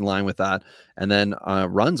he's right in line with that. And then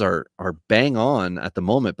runs are bang on at the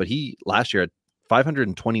moment, but he last year had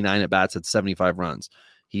 529 at bats at 75 runs.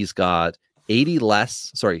 He's got 70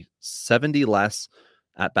 less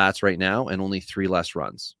at bats right now and only 3 less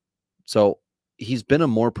runs. So he's been a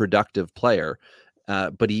more productive player,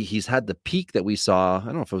 but he's had the peak that we saw. I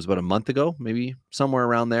don't know if it was about a month ago, maybe somewhere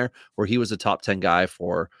around there, where he was a top 10 guy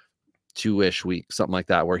for 2-ish weeks, something like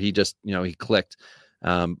that, where he just, he clicked.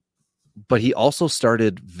 But he also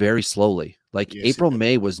started very slowly. Like April,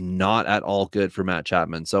 May was not at all good for Matt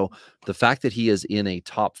Chapman. So the fact that he is in a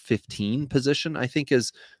top 15 position, I think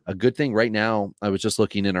is a good thing. Right now, I was just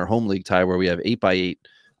looking in our home league, Ty, where we have 8x8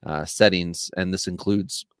 settings, and this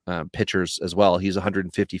includes pitchers as well. He's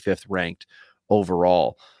 155th ranked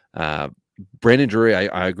overall. Brandon Drury,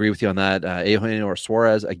 I agree with you on that. Eugenio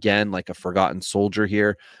Suarez, again, like a forgotten soldier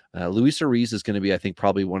here. Luis Ariz is going to be, I think,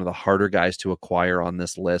 probably one of the harder guys to acquire on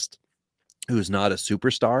this list, who's not a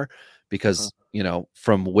superstar, because,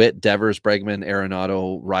 from Witt, Devers, Bregman,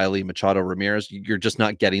 Arenado, Riley, Machado, Ramirez, you're just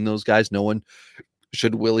not getting those guys. No one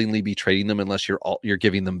should willingly be trading them unless you're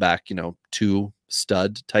giving them back, 2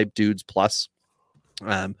 stud type dudes plus.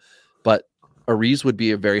 But Ariz would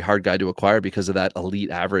be a very hard guy to acquire because of that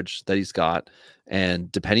elite average that he's got.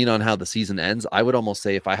 And depending on how the season ends, I would almost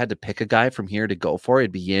say if I had to pick a guy from here to go for,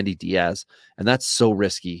 it'd be Yandy Diaz. And that's so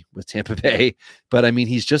risky with Tampa Bay. But I mean,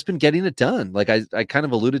 he's just been getting it done. Like I kind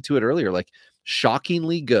of alluded to it earlier, like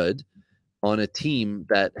shockingly good on a team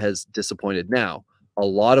that has disappointed. Now, a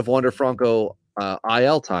lot of Wander Franco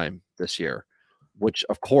IL time this year, which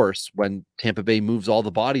of course, when Tampa Bay moves all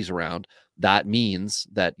the bodies around, that means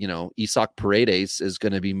that, Isaac Paredes is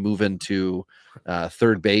going to be moving to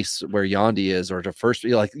third base where Yandy is, or to first,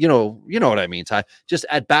 you know what I mean, Ty. Just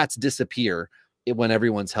at bats disappear when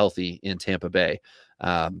everyone's healthy in Tampa Bay.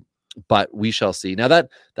 But we shall see. Now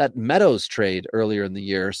that Meadows trade earlier in the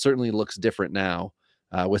year certainly looks different now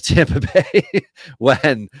with Tampa Bay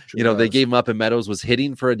when, they gave him up and Meadows was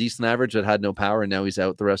hitting for a decent average but had no power, and now he's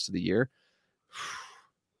out the rest of the year.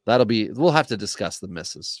 We'll have to discuss the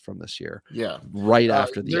misses from this year. Yeah. Right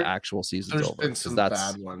after the actual season's over. There's been some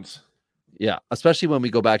bad ones. Yeah. Especially when we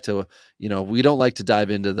go back to, we don't like to dive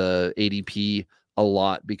into the ADP a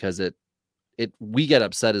lot because we get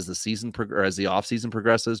upset as the season or as the off season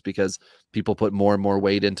progresses, because people put more and more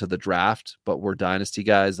weight into the draft, but we're dynasty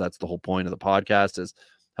guys. That's the whole point of the podcast, is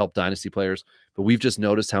help dynasty players. But we've just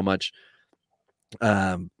noticed how much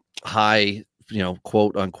high,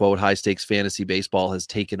 quote unquote, high stakes fantasy baseball has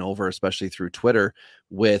taken over, especially through Twitter,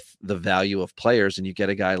 with the value of players. And you get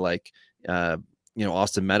a guy like,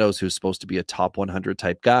 Austin Meadows, who's supposed to be a top 100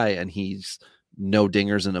 type guy, and he's no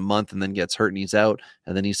dingers in a month and then gets hurt and he's out.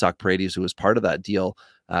 And then Isaac Paredes, who was part of that deal,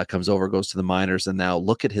 comes over, goes to the minors. And now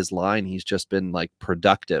look at his line. He's just been like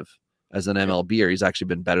productive as an MLB, or he's actually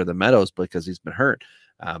been better than Meadows because he's been hurt.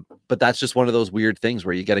 But that's just one of those weird things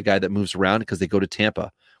where you get a guy that moves around because they go to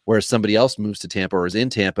Tampa, whereas somebody else moves to Tampa or is in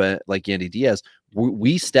Tampa, like Yandy Diaz.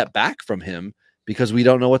 We step back from him because we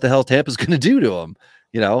don't know what the hell Tampa's going to do to him.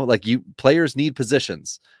 Players need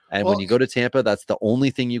positions. And when you go to Tampa, that's the only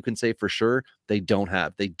thing you can say for sure they don't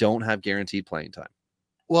have guaranteed playing time.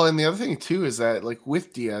 Well, and the other thing too is that, like,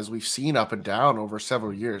 with Diaz, we've seen up and down over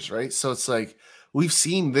several years, right? So it's like we've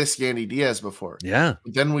seen this Yandy Diaz before. Yeah.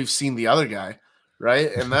 But then we've seen the other guy,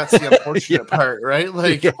 right? And that's the unfortunate part, right?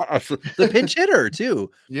 Like the pinch hitter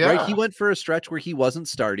too. Yeah. Right. He went for a stretch where he wasn't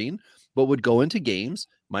starting, but would go into games,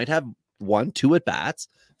 might have 1-2 at bats,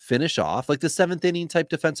 finish off like the 7th inning type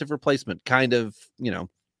defensive replacement, kind of,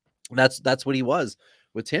 that's what he was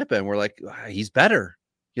with Tampa. And we're like, he's better,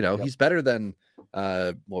 he's better than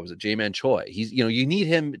J-Man Choi. He's, you need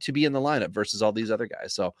him to be in the lineup versus all these other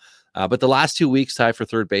guys. So, but the last 2 weeks, Ty, for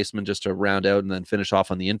third baseman, just to round out and then finish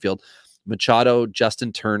off on the infield, Machado,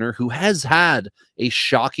 Justin Turner, who has had a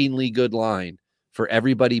shockingly good line for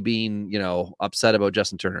everybody being, upset about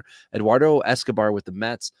Justin Turner, Eduardo Escobar with the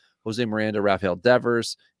Mets, Jose Miranda, Rafael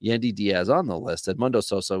Devers, Yandy Diaz on the list, Edmundo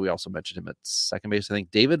Sosa, we also mentioned him at second base, I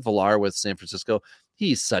think, David Villar with San Francisco.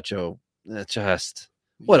 He's such a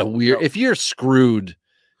what a weird, if you're screwed,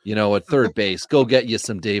 at third base, go get you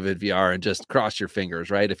some David Villar and just cross your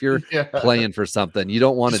fingers, right? If you're playing for something, you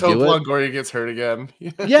don't want to do it. Longoria gets hurt again.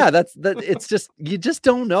 Yeah, it's just, you just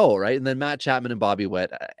don't know, right? And then Matt Chapman and Bobby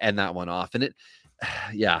Witt end that one off. And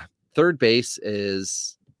third base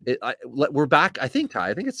is, we're back. I think,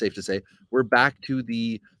 Ty, it's safe to say we're back to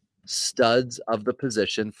the studs of the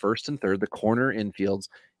position. First and third, the corner infields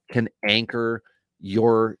can anchor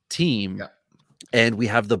your team. Yeah. And we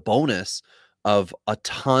have the bonus of a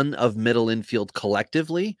ton of middle infield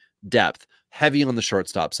collectively, depth, heavy on the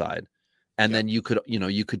shortstop side. And then you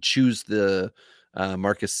could choose the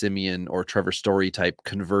Marcus Semien or Trevor Story type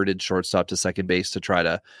converted shortstop to second base to try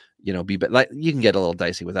to, be, like, you can get a little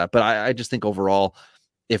dicey with that. But I just think overall,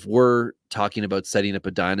 if we're talking about setting up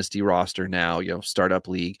a dynasty roster now, startup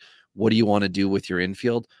league, what do you want to do with your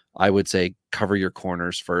infield? I would say cover your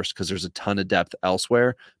corners first, because there's a ton of depth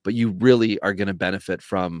elsewhere, but you really are going to benefit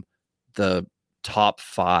from the top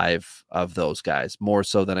 5 of those guys more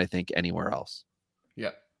so than I think anywhere else.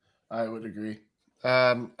 Yeah, I would agree.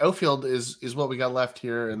 Outfield is what we got left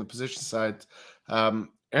here in the position side. Aaron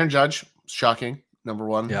Judge, shocking, number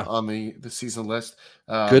 1 on the season list.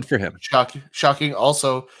 Good for him. Shocking.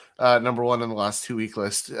 Also, number 1 in the last 2-week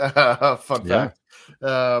list. Fun fact.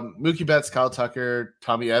 Mookie Betts, Kyle Tucker,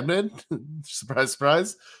 Tommy Edman. Surprise,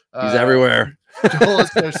 surprise. He's everywhere. Joel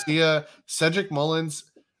Garcia, Cedric Mullins,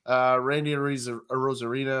 Randy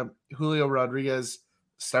Arozarena, Julio Rodriguez,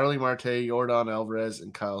 Starling Marte, Jordan Alvarez,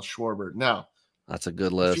 and Kyle Schwarber. Now, that's a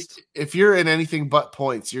good list. If you're in anything but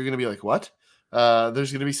points, you're going to be like, what?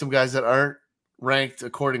 There's going to be some guys that aren't ranked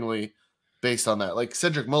accordingly based on that. Like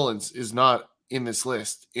Cedric Mullins is not in this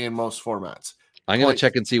list in most formats. I'm going to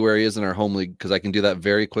check and see where he is in our home league, because I can do that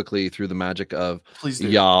very quickly through the magic of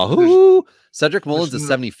Yahoo. Cedric Mullins is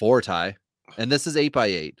 74, Ty, and this is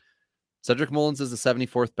 8x8. Cedric Mullins is the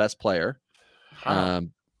 74th best player. He's got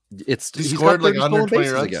 30 stolen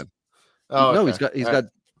bases runs again. Oh, no, okay. he's got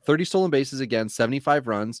 30 stolen bases again, 75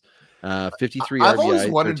 runs, 53 RBI. I've always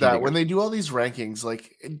wondered that when they do all these rankings,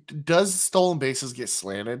 like, does stolen bases get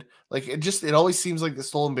slanted? Like, it always seems like the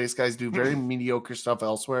stolen base guys do very mediocre stuff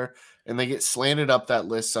elsewhere, and they get slanted up that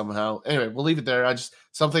list somehow. Anyway, we'll leave it there.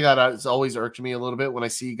 Something that's always irked me a little bit when I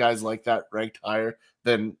see guys like that ranked higher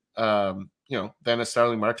than than a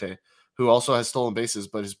Starling Marte, who also has stolen bases,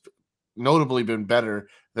 but has notably been better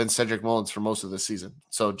than Cedric Mullins for most of the season.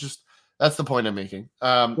 So that's the point I'm making.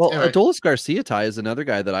 Anyway. Adolis Garcia, Ty, is another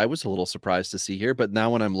guy that I was a little surprised to see here, but now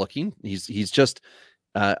when I'm looking, he's just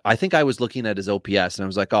I think I was looking at his OPS and I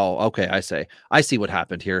was like, oh, okay, I see what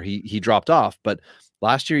happened here. He dropped off, but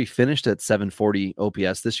last year he finished at 740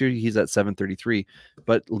 OPS. This year he's at 733,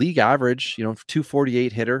 but league average,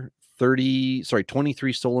 248 hitter,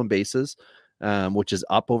 23 stolen bases, which is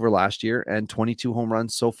up over last year, and 22 home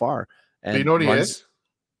runs so far. And you know what he is?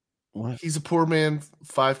 What? He's a poor man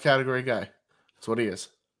 5 category guy. That's what he is.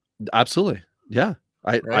 Absolutely. Yeah.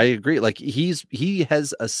 I agree. Like he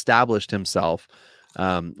has established himself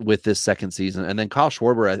with this second season. And then Kyle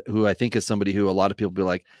Schwarber, who I think is somebody who a lot of people be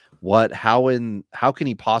like, what, how can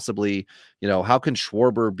he possibly, how can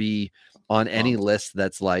Schwarber be on any list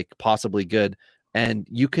that's like possibly good? And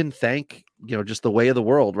you can thank, just the way of the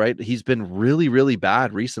world, right? He's been really, really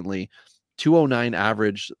bad recently. 209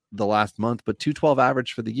 average the last month, but 212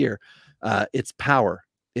 average for the year. It's power.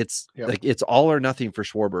 It's like it's all or nothing for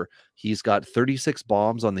Schwarber. He's got 36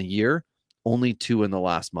 bombs on the year, only 2 in the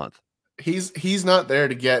last month. He's not there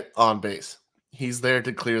to get on base. He's there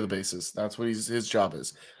to clear the bases. That's what his job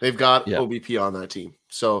is. They've got OBP on that team,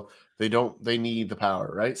 so they need the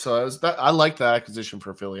power, right? So I like that acquisition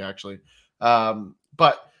for Philly actually.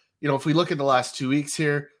 But if we look at the last 2 weeks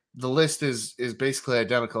here, the list is basically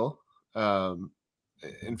identical.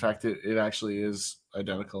 In fact, it actually is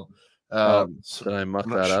identical. Did I muck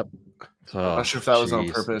that up? I'm not sure if that was on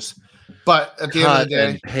purpose, but at the end of the day,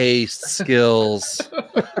 and paste skills.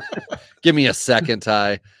 Give me a second,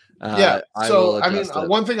 Ty.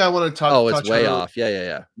 One thing I want to talk. Oh, it's way off.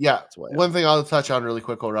 Yeah. It's way one thing I'll touch on really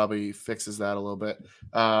quick while Robbie fixes that a little bit.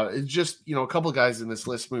 It's just a couple guys in this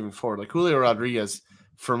list moving forward, like Julio Rodriguez.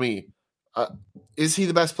 For me, is he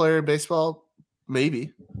the best player in baseball?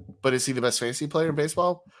 Maybe, but is he the best fantasy player in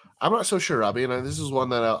baseball? I'm not so sure, Robbie. And this is one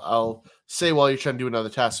that I'll say while you're trying to do another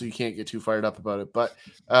task, so you can't get too fired up about it. But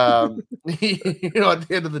at the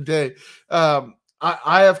end of the day,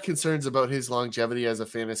 I have concerns about his longevity as a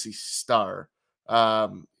fantasy star.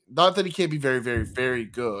 Not that he can't be very, very, very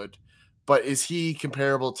good, but is he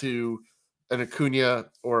comparable to an Acuna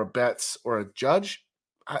or a Betts or a Judge?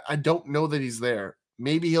 I don't know that he's there.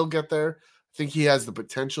 Maybe he'll get there. I think he has the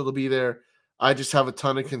potential to be there. I just have a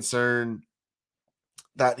ton of concern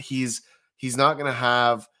that he's not going to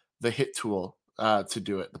have the hit tool to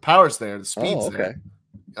do it. The power's there, the speed's there.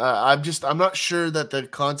 I'm not sure that the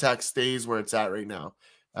contact stays where it's at right now.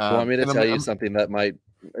 You want me to tell you something that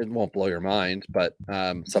it won't blow your mind, but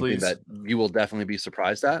something that you will definitely be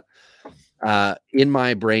surprised at. In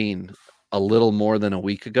my brain, a little more than a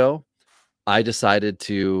week ago, I decided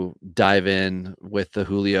to dive in with the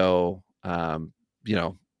Julio,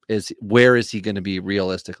 where is he going to be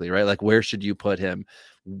realistically, right? Like, where should you put him?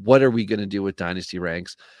 What are we going to do with dynasty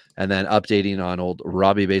ranks? And then updating on old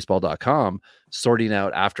RobbieBaseball.com, sorting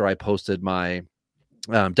out after I posted my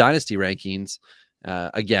dynasty rankings,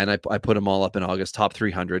 Again, I put them all up in August, top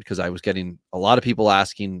 300, because I was getting a lot of people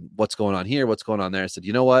asking what's going on here, what's going on there. I said,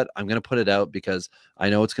 you know what? I'm going to put it out because I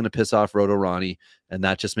know it's going to piss off Roto Ronnie, and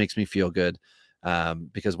that just makes me feel good.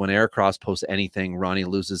 Because when Eric Cross posts anything, Ronnie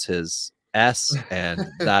loses his S, and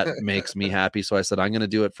that makes me happy. So I said, I'm going to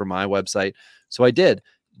do it for my website. So I did.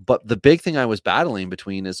 But the big thing I was battling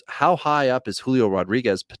between is how high up is Julio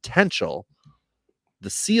Rodriguez potential, the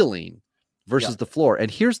ceiling versus the floor. And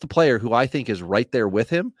here's the player who I think is right there with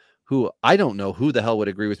him, who I don't know who the hell would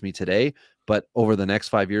agree with me today, but over the next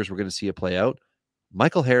 5 years, we're going to see it play out.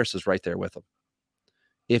 Michael Harris is right there with him.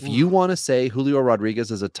 If you want to say Julio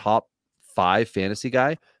Rodriguez is a top 5 fantasy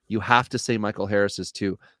guy, you have to say Michael Harris is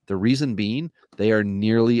too. The reason being, they are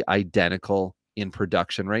nearly identical in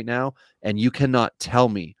production right now. And you cannot tell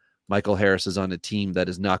me Michael Harris is on a team that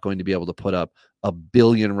is not going to be able to put up a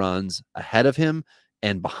billion runs ahead of him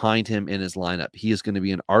and behind him in his lineup. He is going to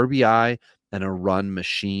be an RBI and a run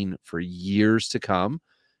machine for years to come.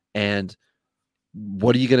 And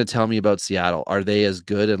what are you going to tell me about Seattle? Are they as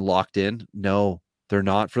good and locked in? No, they're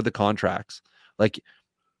not for the contracts. Like,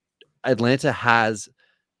 Atlanta has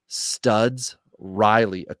studs,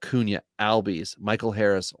 Riley, Acuna, Albies, Michael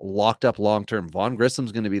Harris locked up long-term. Vaughn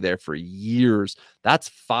Grissom's going to be there for years. That's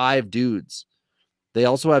 5 dudes. They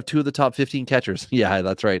also have 2 of the top 15 catchers. Yeah,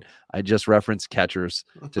 that's right. I just referenced catchers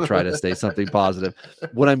to try to say something positive.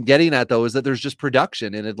 What I'm getting at, though, is that there's just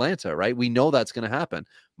production in Atlanta, right? We know that's going to happen.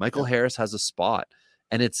 Michael Harris has a spot,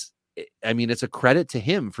 and it's a credit to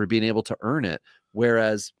him for being able to earn it.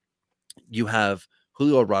 Whereas you have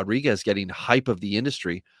Julio Rodriguez getting hype of the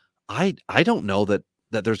industry. I don't know that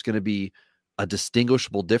there's going to be a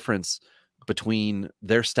distinguishable difference between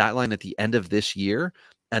their stat line at the end of this year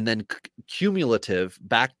and then cumulative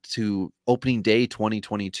back to opening day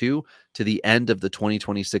 2022 to the end of the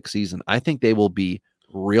 2026 season. I think they will be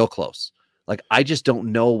real close. Like, I just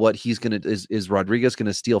don't know what he's going to, is Rodriguez going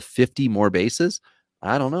to steal 50 more bases?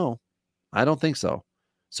 I don't know. I don't think so.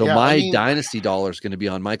 So dynasty dollar is going to be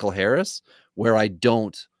on Michael Harris, where I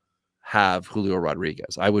don't have Julio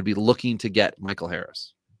Rodriguez. I would be looking to get Michael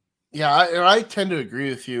Harris. Yeah, I tend to agree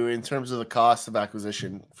with you in terms of the cost of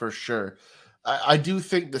acquisition, for sure. I do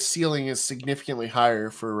think the ceiling is significantly higher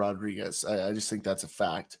for Rodriguez. I just think that's a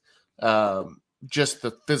fact. Just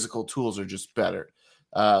the physical tools are just better.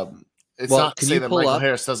 It's not to say that Michael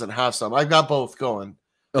Harris doesn't have some. I've got both going.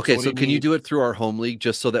 Okay, so can you do it through our home league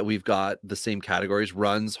just so that we've got the same categories: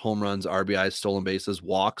 runs, home runs, RBIs, stolen bases,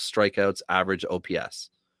 walks, strikeouts, average, OPS?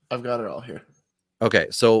 I've got it all here. Okay,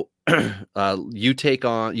 so you take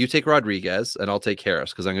Rodriguez and I'll take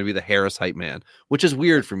Harris because I'm going to be the Harris hype man, which is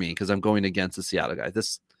weird for me because I'm going against the Seattle guy.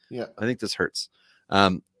 I think this hurts.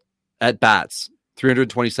 At bats,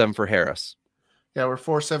 327 for Harris. Yeah, we're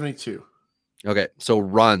 472. Okay, so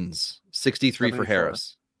runs, 63 for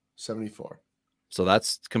Harris. 74. So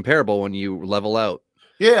that's comparable when you level out.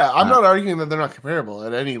 Yeah, I'm not arguing that they're not comparable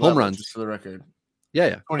at any level. Home runs, just for the record.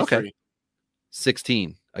 Yeah. 23. Okay.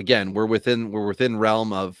 16. Again, we're within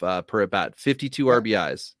realm of per at bat. 52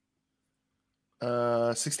 RBIs.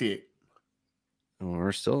 68. Oh,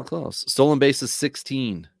 we're still close. Stolen bases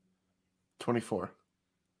 16. 24.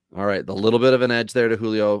 All right, the little bit of an edge there to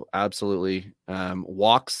Julio, absolutely.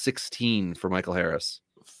 Walks 16 for Michael Harris.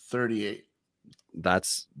 38.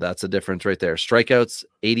 That's a difference right there. Strikeouts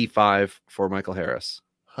 85 for Michael Harris.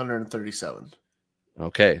 137.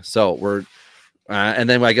 Okay, so we're and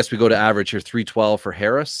then I guess we go to average here. 312 for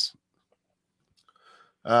Harris.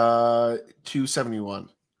 271.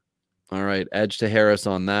 All right, edge to Harris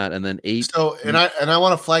on that, and then 8. So and I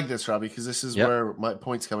want to flag this, Robbie, because this is where my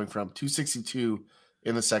point's coming from. 262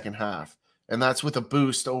 in the second half, and that's with a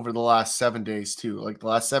boost over the last 7 days too. Like the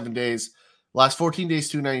last 7 days. Last 14 days,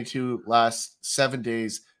 292. Last 7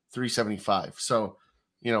 days, 375. So,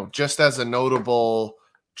 just as a notable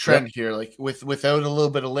trend here, like without a little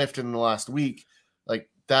bit of lift in the last week, like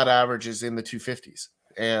that average is in the 250s,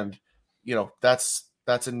 and that's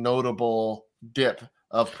a notable dip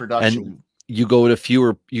of production. And you go to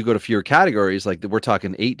fewer categories. Like we're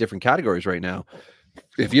talking 8 different categories right now.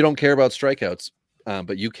 If you don't care about strikeouts,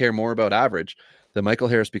 but you care more about average, then Michael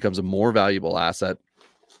Harris becomes a more valuable asset.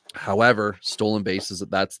 However, stolen bases,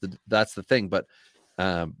 that's the thing. But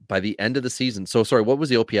by the end of the season, so sorry, what was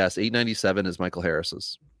the OPS? 897 is Michael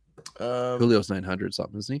Harris's. Julio's 900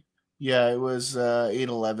 something, isn't he? Yeah, it was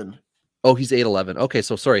 811. Oh, he's 811. Okay,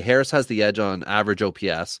 so sorry, Harris has the edge on average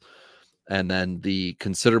OPS, and then the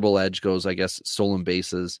considerable edge goes, I guess, stolen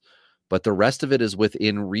bases. But the rest of it is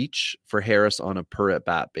within reach for Harris on a per at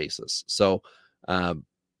bat basis. So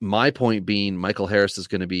my point being, Michael Harris is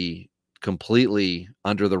going to be completely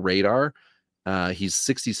under the radar He's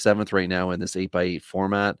 67th right now in this 8x8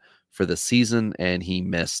 format for the season, and he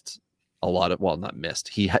missed a lot of, well, not missed.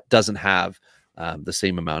 He doesn't have the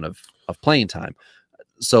same amount of playing time.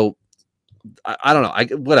 So I don't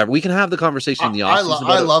know. Whatever. We can have the conversation in the offseason.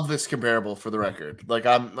 I love this comparable, for the record. Like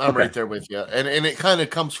I'm okay. Right there with you, and it kind of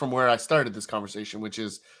comes from where I started this conversation, which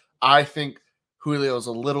is I think Julio is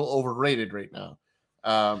a little overrated right now.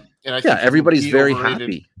 And I think everybody's very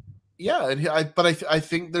happy. Yeah, and I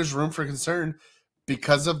think there's room for concern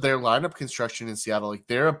because of their lineup construction in Seattle. Like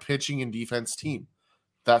they're a pitching and defense team.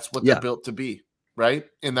 That's what they're built to be, right?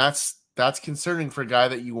 And that's concerning for a guy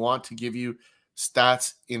that you want to give you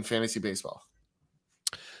stats in fantasy baseball.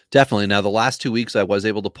 Definitely. Now, the last 2 weeks I was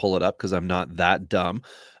able to pull it up because I'm not that dumb.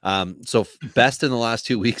 So best in the last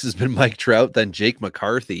 2 weeks has been Mike Trout, then Jake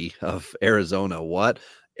McCarthy of Arizona. What?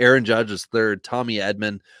 Aaron Judge is third, Tommy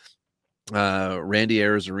Edman, Randy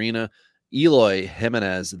Arozarena, Eloy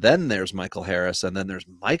Jimenez, then there's Michael Harris, and then there's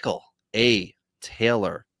Michael A.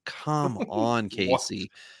 Taylor. Come on, Casey.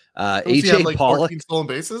 AJ Pollock stolen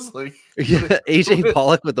bases, like AJ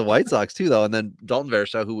Pollock with the White Sox too, though, and then Dalton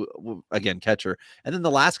Varsho, who again catcher, and then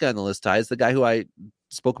the last guy on the list, Ty, is the guy who I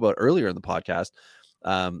spoke about earlier in the podcast.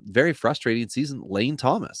 Very frustrating season, Lane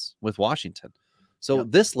Thomas with Washington. So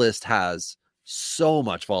this list has so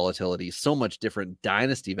much volatility, so much different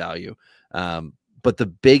dynasty value. But the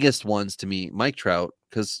biggest ones to me, Mike Trout,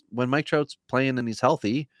 because when Mike Trout's playing and he's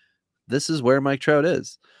healthy, this is where Mike Trout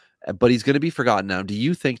is. But he's going to be forgotten now. Do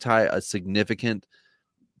you think, Ty, a significant,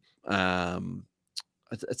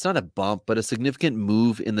 it's not a bump, but a significant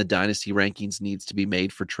move in the dynasty rankings needs to be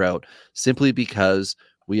made for Trout simply because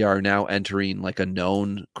we are now entering like a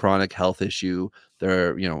known chronic health issue?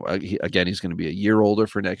 There, again, he's going to be a year older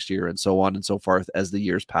for next year and so on and so forth as the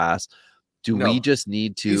years pass. We just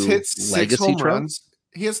need to legacy Trout?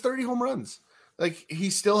 He has 30 home runs. Like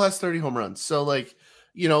he still has 30 home runs. So like,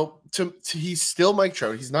 he's still Mike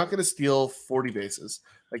Trout. He's not going to steal 40 bases.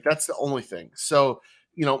 Like that's the only thing. So,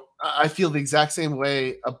 I feel the exact same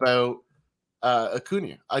way about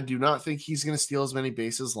Acuna. I do not think he's going to steal as many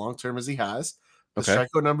bases long-term as he has. The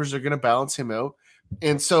strikeout numbers are going to balance him out.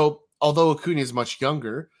 And so, although Acuna is much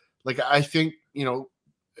younger, like I think,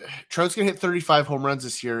 Trout's going to hit 35 home runs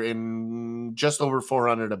this year in just over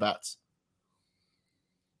 400 at-bats.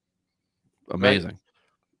 Amazing. Right?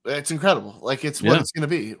 It's incredible. Like it's what it's going to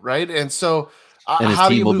be, right? And so, and his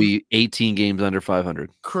team will be 18 games under 500.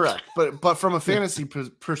 Correct, but from a fantasy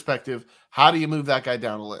perspective, how do you move that guy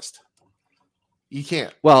down a list? You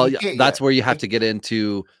can't. Well, that's where you have to get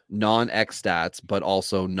into non-X stats, but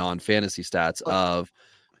also non-fantasy stats of,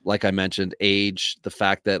 like I mentioned, age, the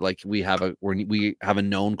fact that like we have a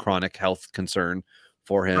known chronic health concern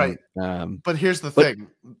for him. Right. But here's the thing: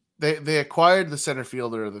 they acquired the center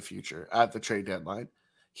fielder of the future at the trade deadline.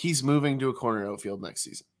 He's moving to a corner outfield next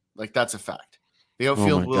season. Like that's a fact. The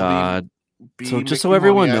outfield will be so just so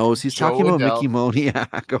everyone knows, he's talking about Mickey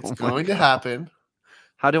Moniak. It's going to happen.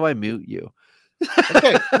 How do I mute you?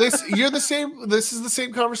 Okay, you're the same. This is the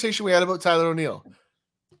same conversation we had about Tyler O'Neill.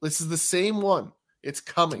 This is the same one. It's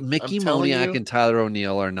coming. Mickey Moniak and Tyler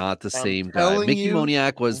O'Neill are not the same guy. Mickey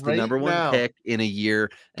Moniak was the number one pick in a year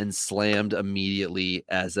and slammed immediately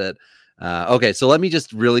as it. Okay, so let me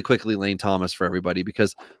just really quickly Lane Thomas for everybody,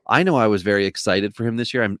 because I know I was very excited for him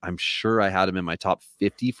this year. I'm sure I had him in my top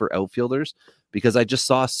 50 for outfielders because I just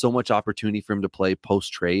saw so much opportunity for him to play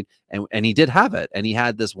post-trade, and he did have it. And he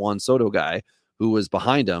had this Juan Soto guy who was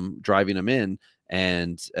behind him, driving him in,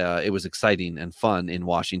 and it was exciting and fun in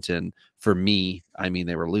Washington for me. I mean,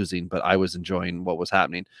 they were losing, but I was enjoying what was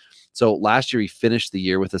happening. So last year he finished the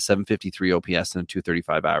year with a 753 OPS and a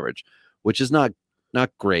 235 average, which is not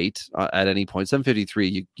great at any point. 753,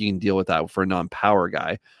 you can deal with that for a non-power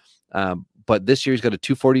guy. But this year he's got a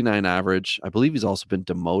 249 average. I believe he's also been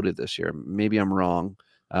demoted this year. Maybe I'm wrong.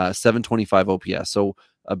 725 OPS. So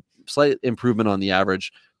a slight improvement on the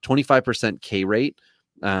average, 25% K rate.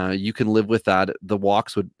 You can live with that. The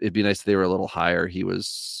walks it'd be nice if they were a little higher. He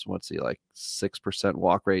was, like 6%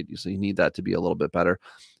 walk rate. So you need that to be a little bit better.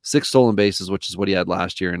 6 stolen bases, which is what he had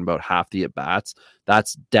last year in about half the at-bats.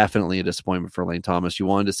 That's definitely a disappointment for Lane Thomas. You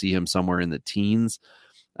wanted to see him somewhere in the teens.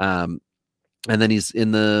 And then he's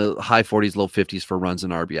in the high 40s, low 50s for runs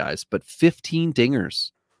and RBIs, but 15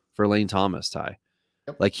 dingers for Lane Thomas, Ty.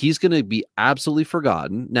 Yep. Like he's going to be absolutely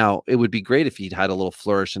forgotten. Now, it would be great if he'd had a little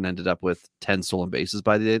flourish and ended up with 10 stolen bases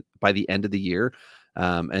by the end of the year.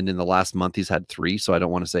 And in the last month, he's had 3. So I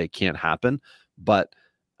don't want to say it can't happen, but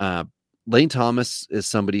Lane Thomas is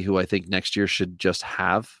somebody who I think next year should just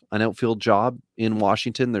have an outfield job in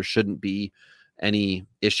Washington. There shouldn't be any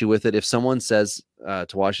issue with it. If someone says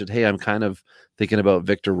to Washington, hey, I'm kind of thinking about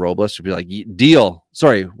Victor Robles, to be like, deal.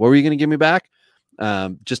 Sorry, what were you going to give me back?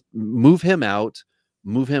 Just move him out,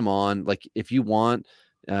 move him on. Like if you want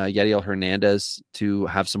Yadiel Hernandez to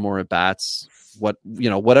have some more at bats,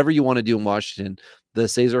 whatever you want to do in Washington. The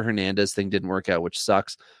Cesar Hernandez thing didn't work out, which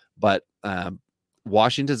sucks. But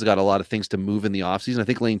Washington's got a lot of things to move in the offseason. I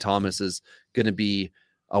think Lane Thomas is going to be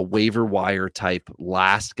a waiver wire type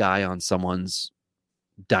last guy on someone's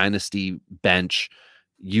dynasty bench.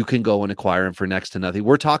 You can go and acquire him for next to nothing.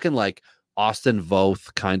 We're talking like Austin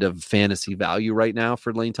Voth kind of fantasy value right now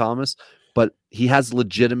for Lane Thomas, but he has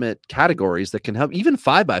legitimate categories that can help. Even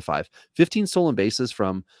 5x5, 15 stolen bases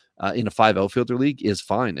from in a 5 outfielder league is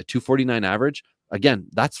fine. A 249 average, again,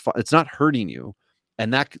 that's it's not hurting you,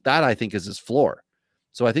 and that I think is his floor.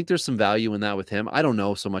 So I think there's some value in that with him. I don't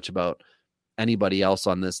know so much about anybody else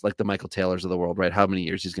on this, like the Michael Taylors of the world, right? How many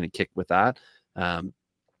years he's going to kick with that.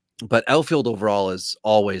 But outfield overall is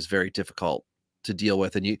always very difficult to deal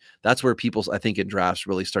with. And that's where people, I think in drafts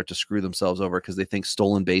really start to screw themselves over because they think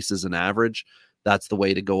stolen bases and average, that's the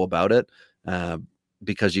way to go about it.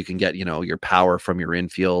 Because you can get, your power from your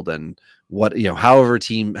infield and however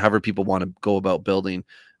people want to go about building.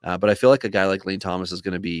 But I feel like a guy like Lane Thomas is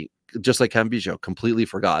going to be, just like Cavan Biggio, completely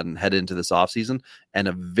forgotten head into this offseason and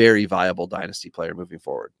a very viable dynasty player moving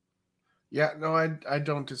forward. Yeah, no, I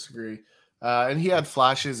don't disagree. And he had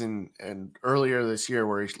flashes and earlier this year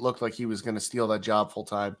where he looked like he was going to steal that job full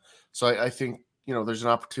time. So I think, there's an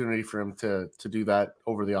opportunity for him to do that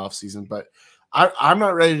over the offseason. But I'm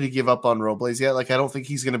not ready to give up on Robles yet. Like, I don't think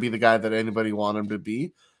he's going to be the guy that anybody want him to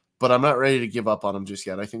be, but I'm not ready to give up on him just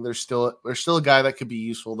yet. I think there's still a guy that could be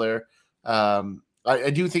useful there.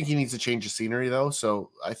 I do think he needs to change the scenery though.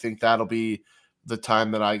 So I think that'll be the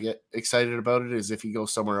time that I get excited about it, is if he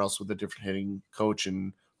goes somewhere else with a different hitting coach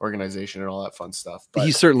and organization and all that fun stuff. But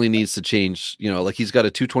he certainly needs to change, like he's got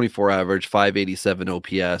a 224 average, 587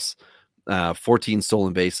 OPS, 14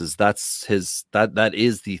 stolen bases. That's that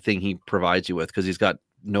is the thing he provides you with, because he's got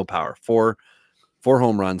no power. Four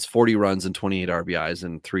home runs, 40 runs, and 28 RBIs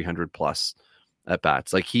and 300 plus at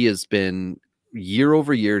bats. Like, he has been year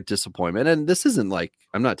over year disappointment. And this isn't like,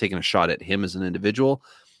 I'm not taking a shot at him as an individual,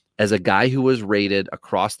 as a guy who was rated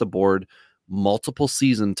across the board multiple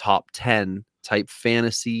season top 10 type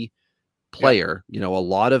fantasy player. Yep.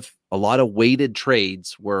 A lot of weighted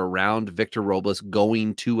trades were around Victor Robles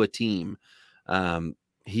going to a team.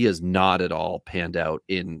 He has not at all panned out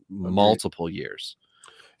in multiple years.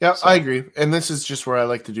 Yeah, so. I agree. And this is just where I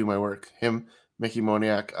like to do my work. Him, Mickey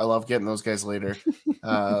Moniak. I love getting those guys later.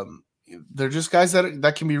 They're just guys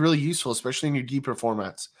that can be really useful, especially in your deeper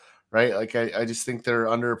formats, right? Like, I just think they're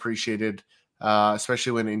underappreciated,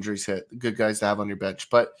 especially when injuries hit. Good guys to have on your bench.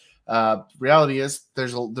 But reality is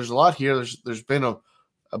there's a lot here. There's been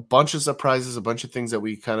a bunch of surprises, a bunch of things that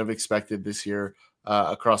we kind of expected this year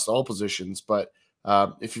across all positions. But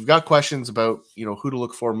if you've got questions about, who to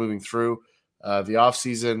look for moving through the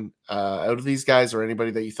offseason, out of these guys or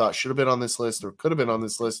anybody that you thought should have been on this list or could have been on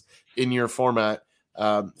this list in your format,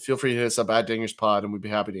 feel free to hit us up at Dingers Pod, and we'd be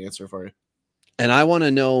happy to answer for you. And I want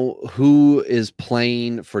to know who is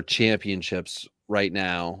playing for championships right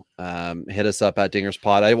now. Hit us up at Dingers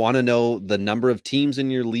Pod. I want to know the number of teams in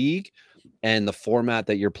your league and the format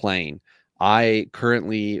that you're playing. I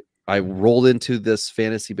rolled into this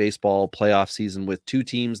fantasy baseball playoff season with 2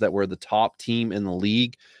 teams that were the top team in the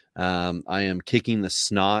league. I am kicking the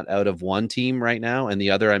snot out of one team right now, and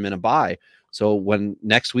the other I'm in a bye. So when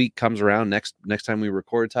next week comes around, next time we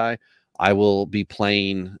record, Ty, I will be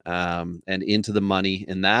playing and into the money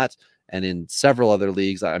in that, and in several other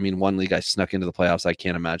leagues. I mean, one league I snuck into the playoffs. I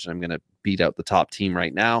can't imagine I'm going to beat out the top team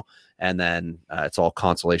right now, and then it's all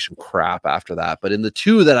consolation crap after that. But in the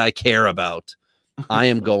 2 that I care about, I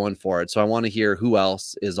am going for it. So I want to hear who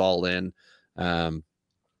else is all in.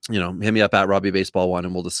 Hit me up at Robbie Baseball 1,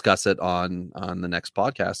 and we'll discuss it on the next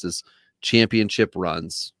podcast, is championship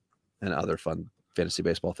runs and other fun fantasy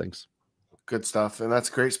baseball things. Good stuff. And that's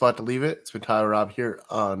a great spot to leave it. It's been Tyler Robb here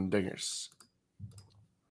on Dingers.